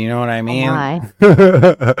place? You know what I mean? My.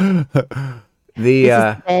 The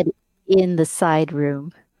This is bed in the side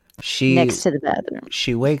room she next to the bathroom.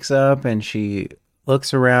 she wakes up and she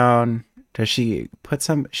looks around. She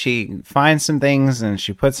finds some things and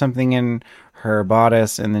she puts something in her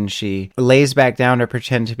bodice, and then she lays back down to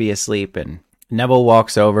pretend to be asleep, and Neville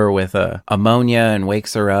walks over with ammonia and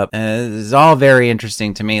wakes her up. And it's all very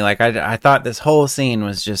interesting to me. Like, I thought this whole scene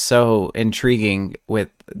was just so intriguing with,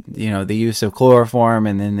 you know, the use of chloroform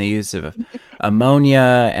and then the use of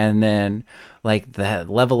ammonia, and then like the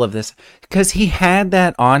level of this, because he had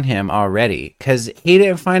that on him already, because he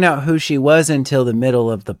didn't find out who she was until the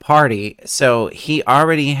middle of the party, so he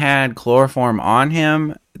already had chloroform on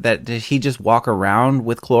him. That did he just walk around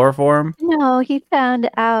with chloroform? No, he found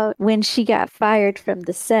out when she got fired from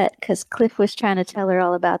the set because Cliff was trying to tell her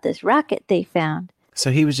all about this rocket they found. So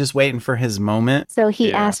he was just waiting for his moment. So he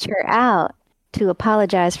Yeah. asked her out to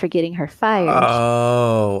apologize for getting her fired.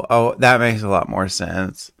 Oh, that makes a lot more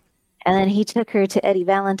sense. And then he took her to Eddie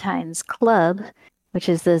Valentine's club, which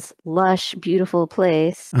is this lush, beautiful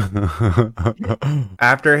place.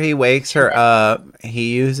 After he wakes her up,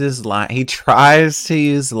 he tries to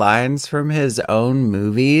use lines from his own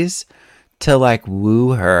movies to like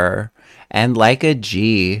woo her. And like a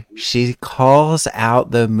G, she calls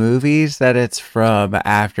out the movies that it's from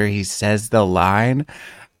after he says the line.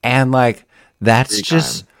 And like, that's Every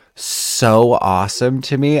just time. so awesome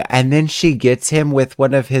to me. And then she gets him with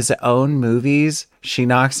one of his own movies. She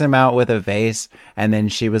knocks him out with a vase, and then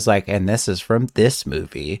she was like, "And this is from this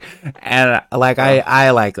movie." And like,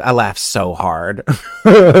 I laughed so hard.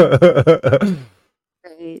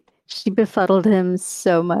 Right. She befuddled him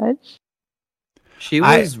so much. She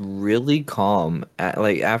was really calm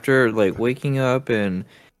after like waking up and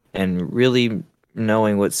really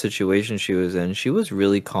knowing what situation she was in. She was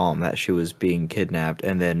really calm that she was being kidnapped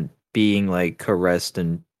and then being like caressed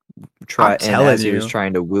and I'm and telling as he was you.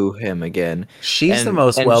 trying to woo him again. She's the And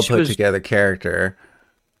most and well she put was together character.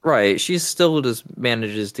 right. She still just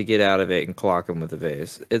manages to get out of it and clock him with a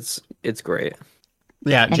vase. It's great.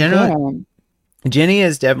 Yeah, And Jenny, then, Jenny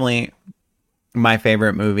is definitely my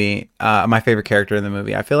favorite my favorite character in the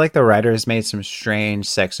movie. I feel like the writers made some strange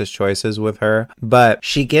sexist choices with her, but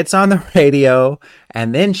she gets on the radio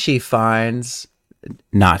and then she finds the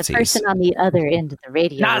Nazis. person on the other end of the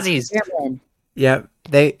radio is Nazis! German. Yep,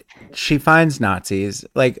 she finds Nazis.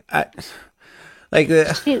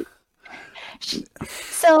 Shoot.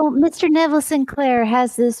 So Mr. Neville Sinclair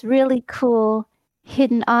has this really cool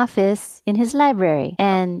hidden office in his library.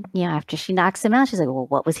 And, after she knocks him out, she's like, well,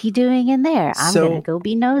 what was he doing in there? I'm So- going to go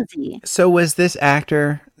be nosy. So was this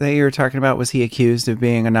actor that you were talking about, was he accused of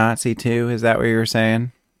being a Nazi too? Is that what you were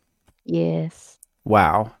saying? Yes.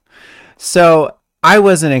 Wow. So I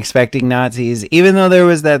wasn't expecting Nazis, even though there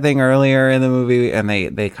was that thing earlier in the movie and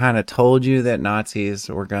they kind of told you that Nazis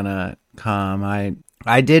were gonna come.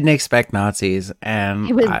 I didn't expect Nazis, and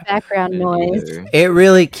It was background noise. it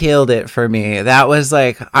really killed it for me. That was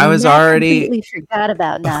like I was Matt already completely forgot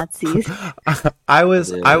about Nazis. I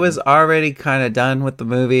was already kind of done with the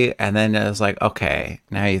movie, and then it was like, okay,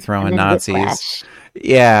 now you throw in And then Nazis. Whiplash.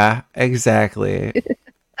 Yeah, exactly.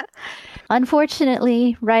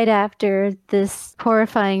 Unfortunately, right after this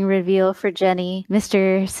horrifying reveal for Jenny,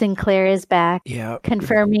 Mr. Sinclair is back, Yep.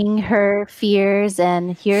 confirming her fears,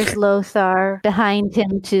 and here's Lothar behind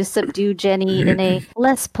him to subdue Jenny in a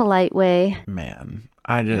less polite way. Man,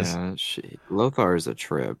 I just Lothar is a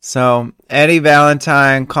trip. So Eddie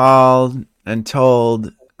Valentine called and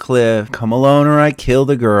told Cliff, "Come alone or I kill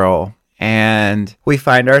the girl." And we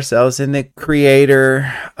find ourselves in the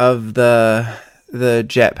creator of the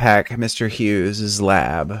jetpack, Mr. Hughes'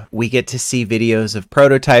 lab. We get to see videos of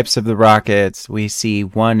prototypes of the rockets. We see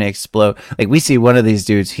one explode. Like, we see one of these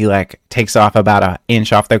dudes, he like takes off about an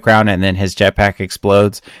inch off the ground and then his jetpack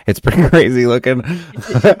explodes. It's pretty crazy looking.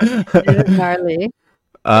 It is gnarly.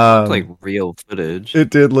 It's like real footage. It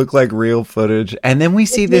did look like real footage. And then we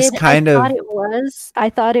see this kind I of...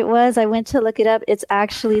 thought it was. I went to look it up. It's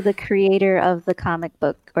actually the creator of the comic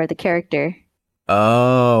book, or the character.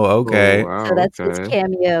 Oh, okay. Oh, wow, So that's okay. his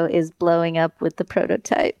cameo is blowing up with the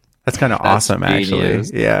prototype. That's kind of That's awesome, genius.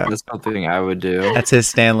 actually. Yeah. That's something I would do. That's his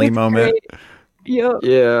Stanley moment. Yep.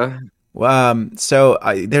 Yeah. So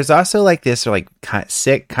there's also like this like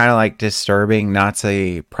sick, kind of like disturbing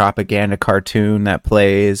Nazi propaganda cartoon that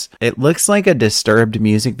plays. It looks like a Disturbed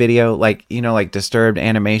music video, like, like Disturbed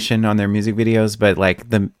animation on their music videos, but like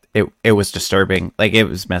it was disturbing. Like, it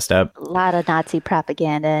was messed up. A lot of Nazi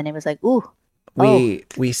propaganda, and it was like, ooh.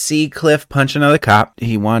 We see Cliff punch another cop.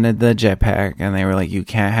 He wanted the jetpack, and they were like, "You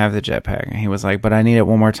can't have the jetpack." And he was like, "But I need it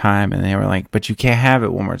one more time." And they were like, "But you can't have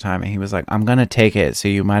it one more time." And he was like, "I'm gonna take it, so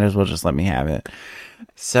you might as well just let me have it."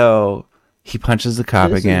 So he punches the cop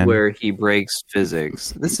This again. is where he breaks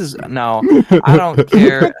physics. This is no. I don't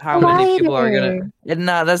care how many people are gonna.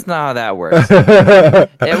 No, that's not how that works.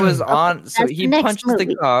 It was on. So That's he the next punches movie.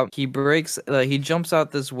 the cop. He breaks. He jumps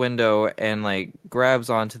out this window and like grabs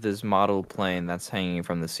onto this model plane that's hanging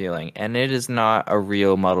from the ceiling. And it is not a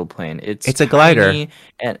real model plane. It's a glider. tiny,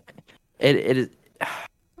 and it is.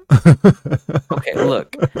 Okay,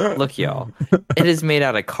 look, y'all. It is made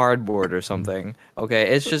out of cardboard or something. Okay,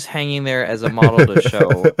 it's just hanging there as a model to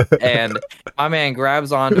show. And my man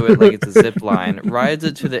grabs onto it like it's a zip line, rides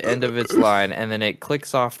it to the end of its line, and then it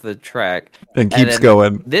clicks off the track. And And keeps then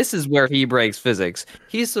going. this is where he breaks physics.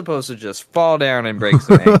 He's supposed to just fall down and break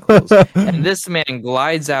some ankles. And this man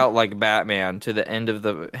glides out like Batman to the end of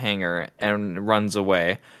the hangar and runs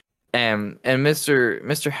away. And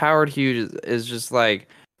Mr. Howard Hughes is just like,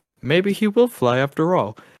 maybe he will fly after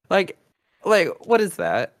all. Like what is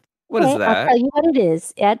that? What is Okay, I'll that? tell you what it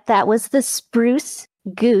is. That was the Spruce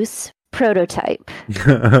Goose prototype.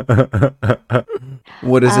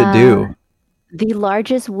 What does it do? The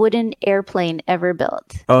largest wooden airplane ever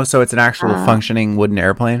built. Oh, so it's an actual functioning wooden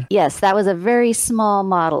airplane? Yes, that was a very small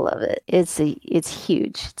model of it. It's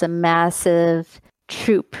huge. It's a massive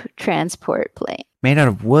troop transport plane. Made out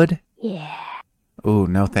of wood? Yeah. Oh,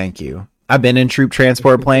 no, thank you. I've been in troop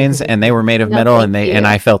transport planes, and they were made of No, metal, thank you. and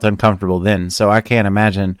I felt uncomfortable then. So I can't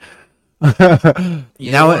imagine.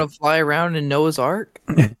 You don't want to fly around in Noah's Ark?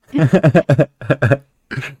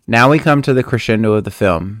 Now we come to the crescendo of the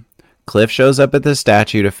film. Cliff shows up at the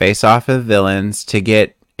statue to face off with villains to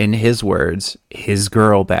get, in his words, his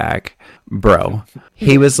girl back. Bro,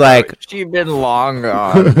 he was like, She's been long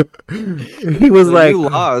gone. he was like, You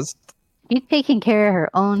lost. She's taking care of her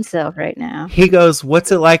own self right now. he goes,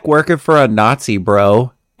 "What's it like working for a Nazi,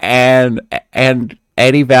 bro?" And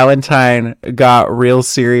Eddie Valentine got real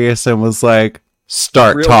serious and was like,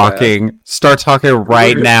 Start Real talking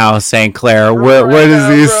right now, St. Clair. What Right is now,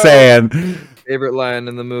 he bro. saying? Favorite line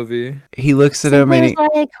in the movie. He looks at him and he,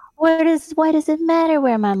 like, why does it matter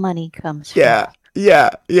where my money comes from? yeah.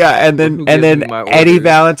 And Who then gives me my Eddie orders?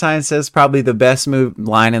 Valentine says probably the best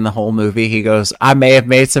line in the whole movie. He goes, "I may have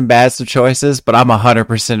made some bad choices, but I'm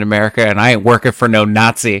 100% America, and I ain't working for no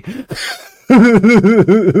Nazi."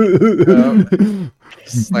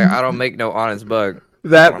 It's like, I don't make no honest bug.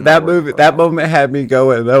 That moment had me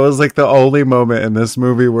going. That was like the only moment in this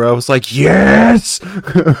movie where I was like, yes.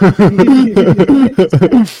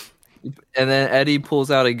 And then Eddie pulls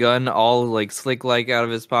out a gun, all like slick like out of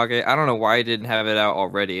his pocket. I don't know why he didn't have it out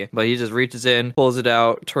already, but he just reaches in, pulls it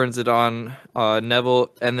out, turns it on Neville,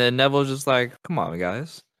 and then Neville's just like, "Come on,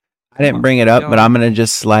 guys." I didn't bring it up, but I'm gonna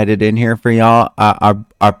just slide it in here for y'all.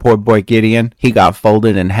 Our poor boy Gideon, he got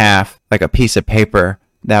folded in half like a piece of paper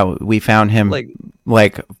that we found him like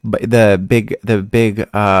the big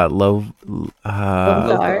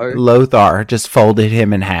Lothar just folded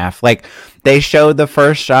him in half. Like they showed the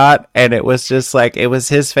first shot and it was just like it was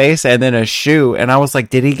his face and then a shoe, and I was like,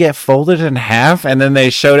 did he get folded in half? And then they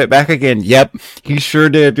showed it back again. Yep, he sure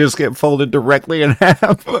did just get folded directly in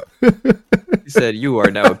half. He said, "You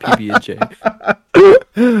are now a PB&J."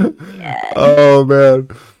 Oh man.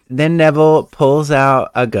 Then Neville pulls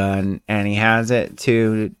out a gun and he hands it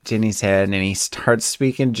to Ginny's head and he starts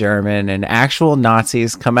speaking German and actual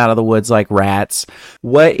Nazis come out of the woods like rats.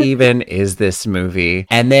 What even is this movie?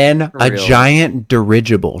 And then a giant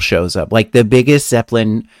dirigible shows up, like the biggest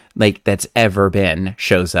Zeppelin like that's ever been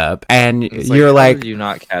shows up. And It's you're how like, did you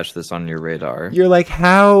not catch this on your radar? you're like,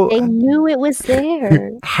 how? They knew it was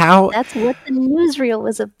there. How? That's what the newsreel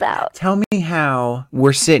was about. Tell me how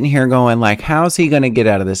we're sitting here going like, how's he going to get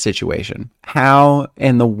out of this situation? How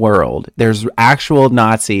in the world? There's actual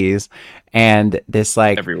Nazis and this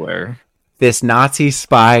like Everywhere. this Nazi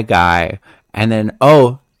spy guy. And then,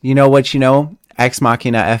 oh, you know what, Ex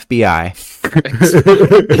Machina FBI.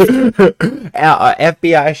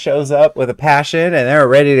 FBI shows up with a passion and they're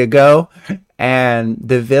ready to go. And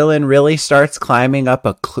the villain really starts climbing up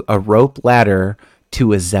a rope ladder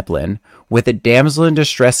to a Zeppelin with a damsel in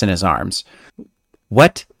distress in his arms.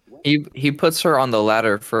 What? He puts her on the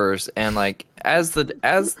ladder first, and like as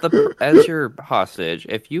your hostage,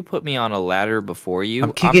 if you put me on a ladder before you,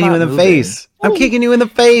 I'm kicking you not in the moving. face. I'm kicking you in the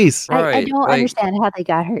face. I Right, don't like- understand how they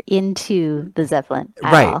got her into the Zeppelin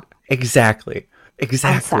at Right. all. Exactly.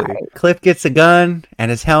 sorry. Cliff gets a gun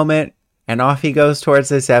and his helmet, and off he goes towards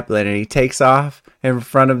the Zeppelin, and he takes off in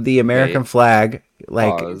front of the American flag.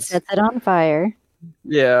 Like, Pause. Sets it on fire.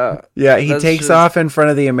 Yeah. yeah, he That's takes just- off in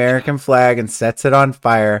front of the American flag and sets it on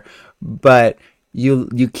fire. But you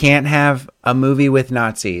can't have a movie with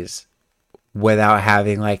Nazis without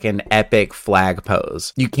having like an epic flag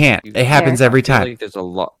pose. You can't. It happens every time.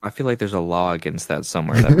 I feel like there's a law against that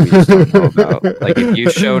somewhere that we just don't know about. Like if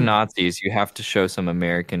you show Nazis, you have to show some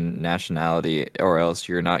American nationality, or else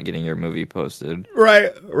you're not getting your movie posted.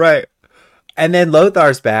 Right. And then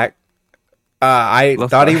Lothar's back. I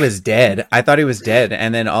thought he was dead.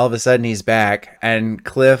 And then all of a sudden he's back, and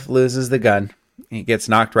Cliff loses the gun. He gets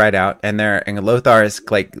knocked right out, and Lothar is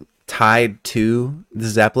like tied to the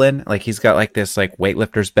Zeppelin. Like he's got like this like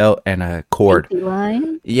weightlifter's belt and a cord. Safety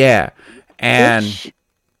line. Yeah. And Bitch.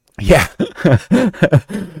 yeah.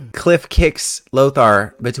 Cliff kicks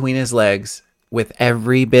Lothar between his legs with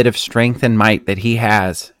every bit of strength and might that he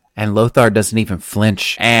has. And Lothar doesn't even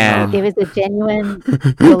flinch. And It was a genuine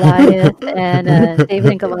Goliath and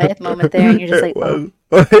David and Goliath moment there, and you're just like, oh.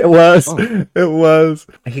 It was. It was.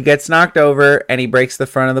 He gets knocked over and he breaks the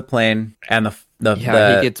front of the plane, and the he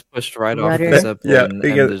gets pushed right off rudder. the Zeppelin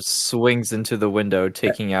Yeah, and just swings into the window,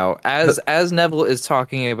 taking out as Neville is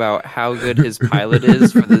talking about how good his pilot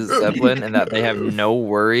is for the Zeppelin and that they have no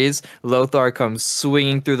worries. Lothar comes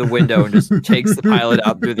swinging through the window and just takes the pilot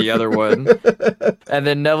out through the other one, and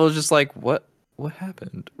then Neville's just like, "What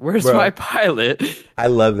happened? Where's Bro. my pilot?" I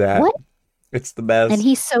love that. What? It's the best. And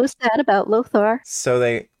he's so sad about Lothar. So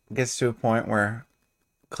they gets to a point where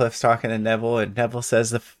Cliff's talking to Neville, and Neville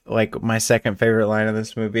says like my second favorite line of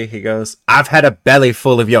this movie. He goes, "I've had a belly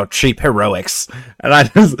full of your cheap heroics," and I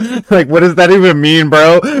just like, what does that even mean,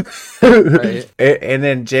 bro? Right. And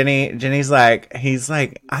then Jenny's like, he's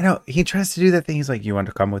like, I don't. He tries to do that thing. He's like, "You want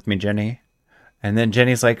to come with me, Jenny?" And then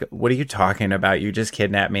Jenny's like, "What are you talking about? You just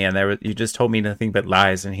kidnapped me, and you just told me nothing but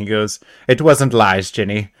lies." And he goes, "It wasn't lies,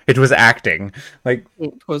 Jenny. It was acting." Like,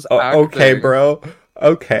 It was okay, acting. bro.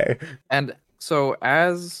 Okay. And so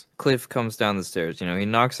as Cliff comes down the stairs, he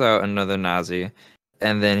knocks out another Nazi,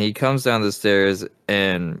 and then he comes down the stairs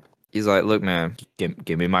and he's like, "Look, man,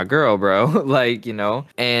 give me my girl, bro." Like,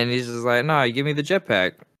 and he's just like, "Nah, give me the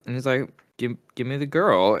jetpack." And he's like, give me the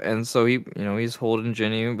girl. And so he's holding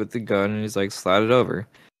Jenny with the gun and he's like, "Slide it over."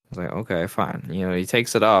 I was like, "Okay, fine." He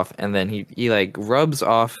takes it off and then he like rubs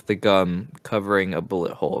off the gum covering a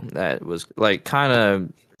bullet hole that was like kind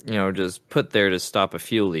of just put there to stop a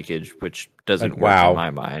fuel leakage, which doesn't Like, work wow. in my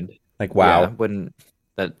mind. Like, wow.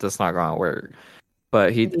 Yeah, that's not gonna work.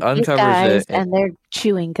 But he These uncovers guys it and they're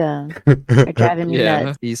chewing gum are driving me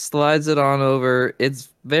nuts. he slides it on over. It's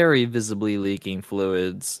very visibly leaking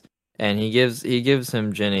fluids, and he gives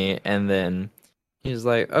him Jenny, and then he's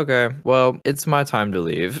like, "Okay, well, it's my time to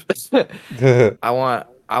leave." I want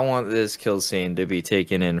this kill scene to be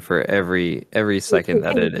taken in for every second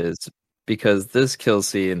that it is, because this kill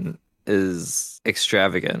scene is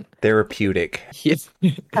extravagant. Therapeutic.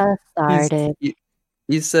 Cathartic.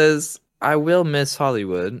 He says, "I will miss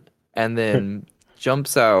Hollywood," and then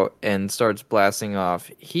jumps out and starts blasting off.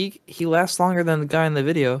 He lasts longer than the guy in the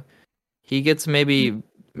video. He gets maybe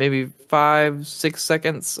 5-6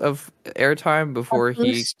 seconds of airtime before A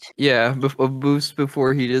boost. a boost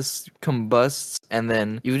before he just combusts, and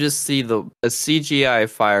then you just see a CGI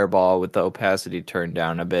fireball with the opacity turned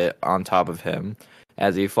down a bit on top of him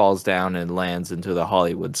as he falls down and lands into the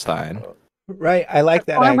Hollywood sign. Right. I like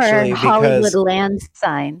that Former actually Hollywood land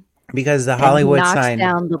sign. because the And Hollywood knocks sign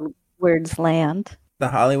down the words land. the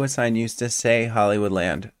Hollywood sign used to say Hollywood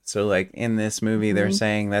Land. So like in this movie they're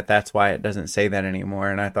saying that that's why it doesn't say that anymore,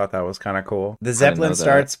 and I thought that was kind of cool. The Zeppelin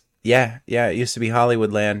starts it used to be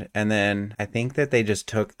Hollywood Land, and then I think that they just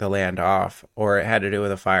took the land off, or it had to do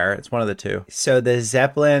with a fire. It's one of the two. So the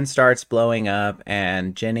Zeppelin starts blowing up,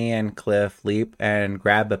 and Jenny and Cliff leap and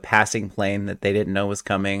grab a passing plane that they didn't know was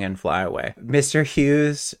coming and fly away. Mr.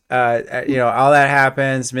 Hughes, all that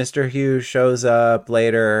happens. Mr. Hughes shows up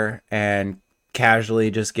later and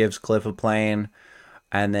casually just gives Cliff a plane,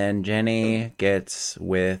 and then Jenny gets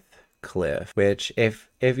with Cliff, which if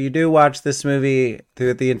you do watch this movie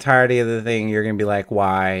through the entirety of the thing, you're gonna be like,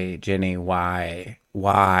 why Jenny, why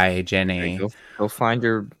Jenny? Go find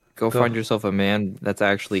yourself a man that's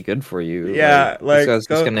actually good for you. Yeah, this guy's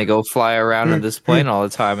just gonna go fly around in this plane all the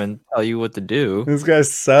time and tell you what to do. This guy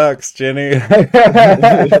sucks, Jenny.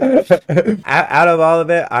 Out of all of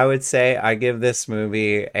it, I would say I give this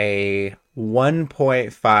movie a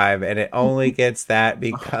 1.5, and it only gets that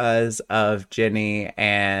because of Jenny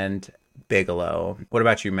and Bigelow. What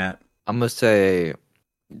about you, Matt? I'm gonna say,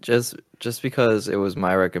 just because it was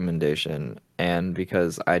my recommendation and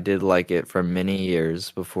because I did like it for many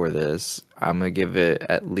years before this, I'm gonna give it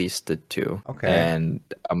at least a 2. Okay. And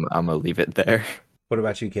I'm gonna leave it there. What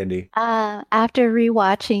about you, Kendi? After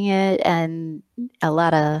rewatching it and a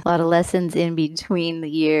lot of lessons in between the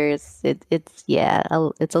years, it's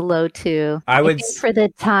a low 2. I would think for the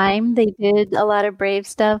time they did a lot of brave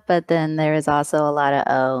stuff, but then there is also a lot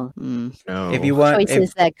of No. If you want,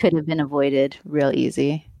 choices that could have been avoided real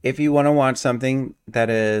easy. if you want to watch something that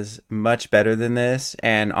is much better than this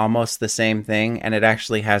and almost the same thing, and it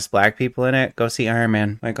actually has black people in it, go see Iron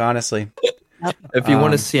Man. Like, honestly. If you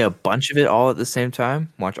want to see a bunch of it all at the same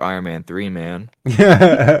time, watch Iron Man 3, man.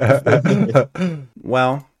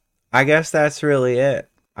 Well, I guess that's really it.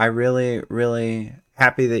 I really, really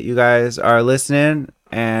happy that you guys are listening,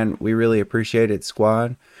 and we really appreciate it,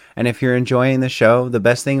 squad. And if you're enjoying the show, the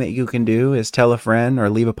best thing that you can do is tell a friend or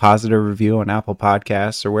leave a positive review on Apple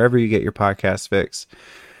Podcasts or wherever you get your podcast fix.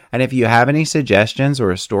 And if you have any suggestions or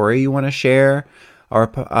a story you want to share, or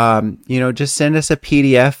just send us a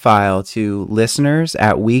PDF file to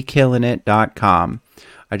listeners@wekillinit.com.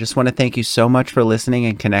 I just want to thank you so much for listening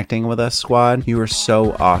and connecting with us, squad. You are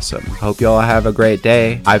so awesome. Hope you all have a great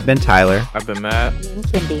day. I've been Tyler. I've been Matt.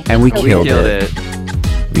 Kendi. And we killed it.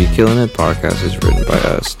 We Killin' It podcast is written by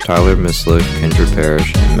us, Tyler Mislick, Kendra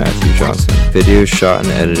Parrish, and Matthew Johnson. Video is shot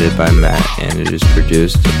and edited by Matt, and it is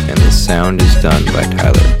produced, and the sound is done by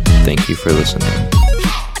Tyler. Thank you for listening.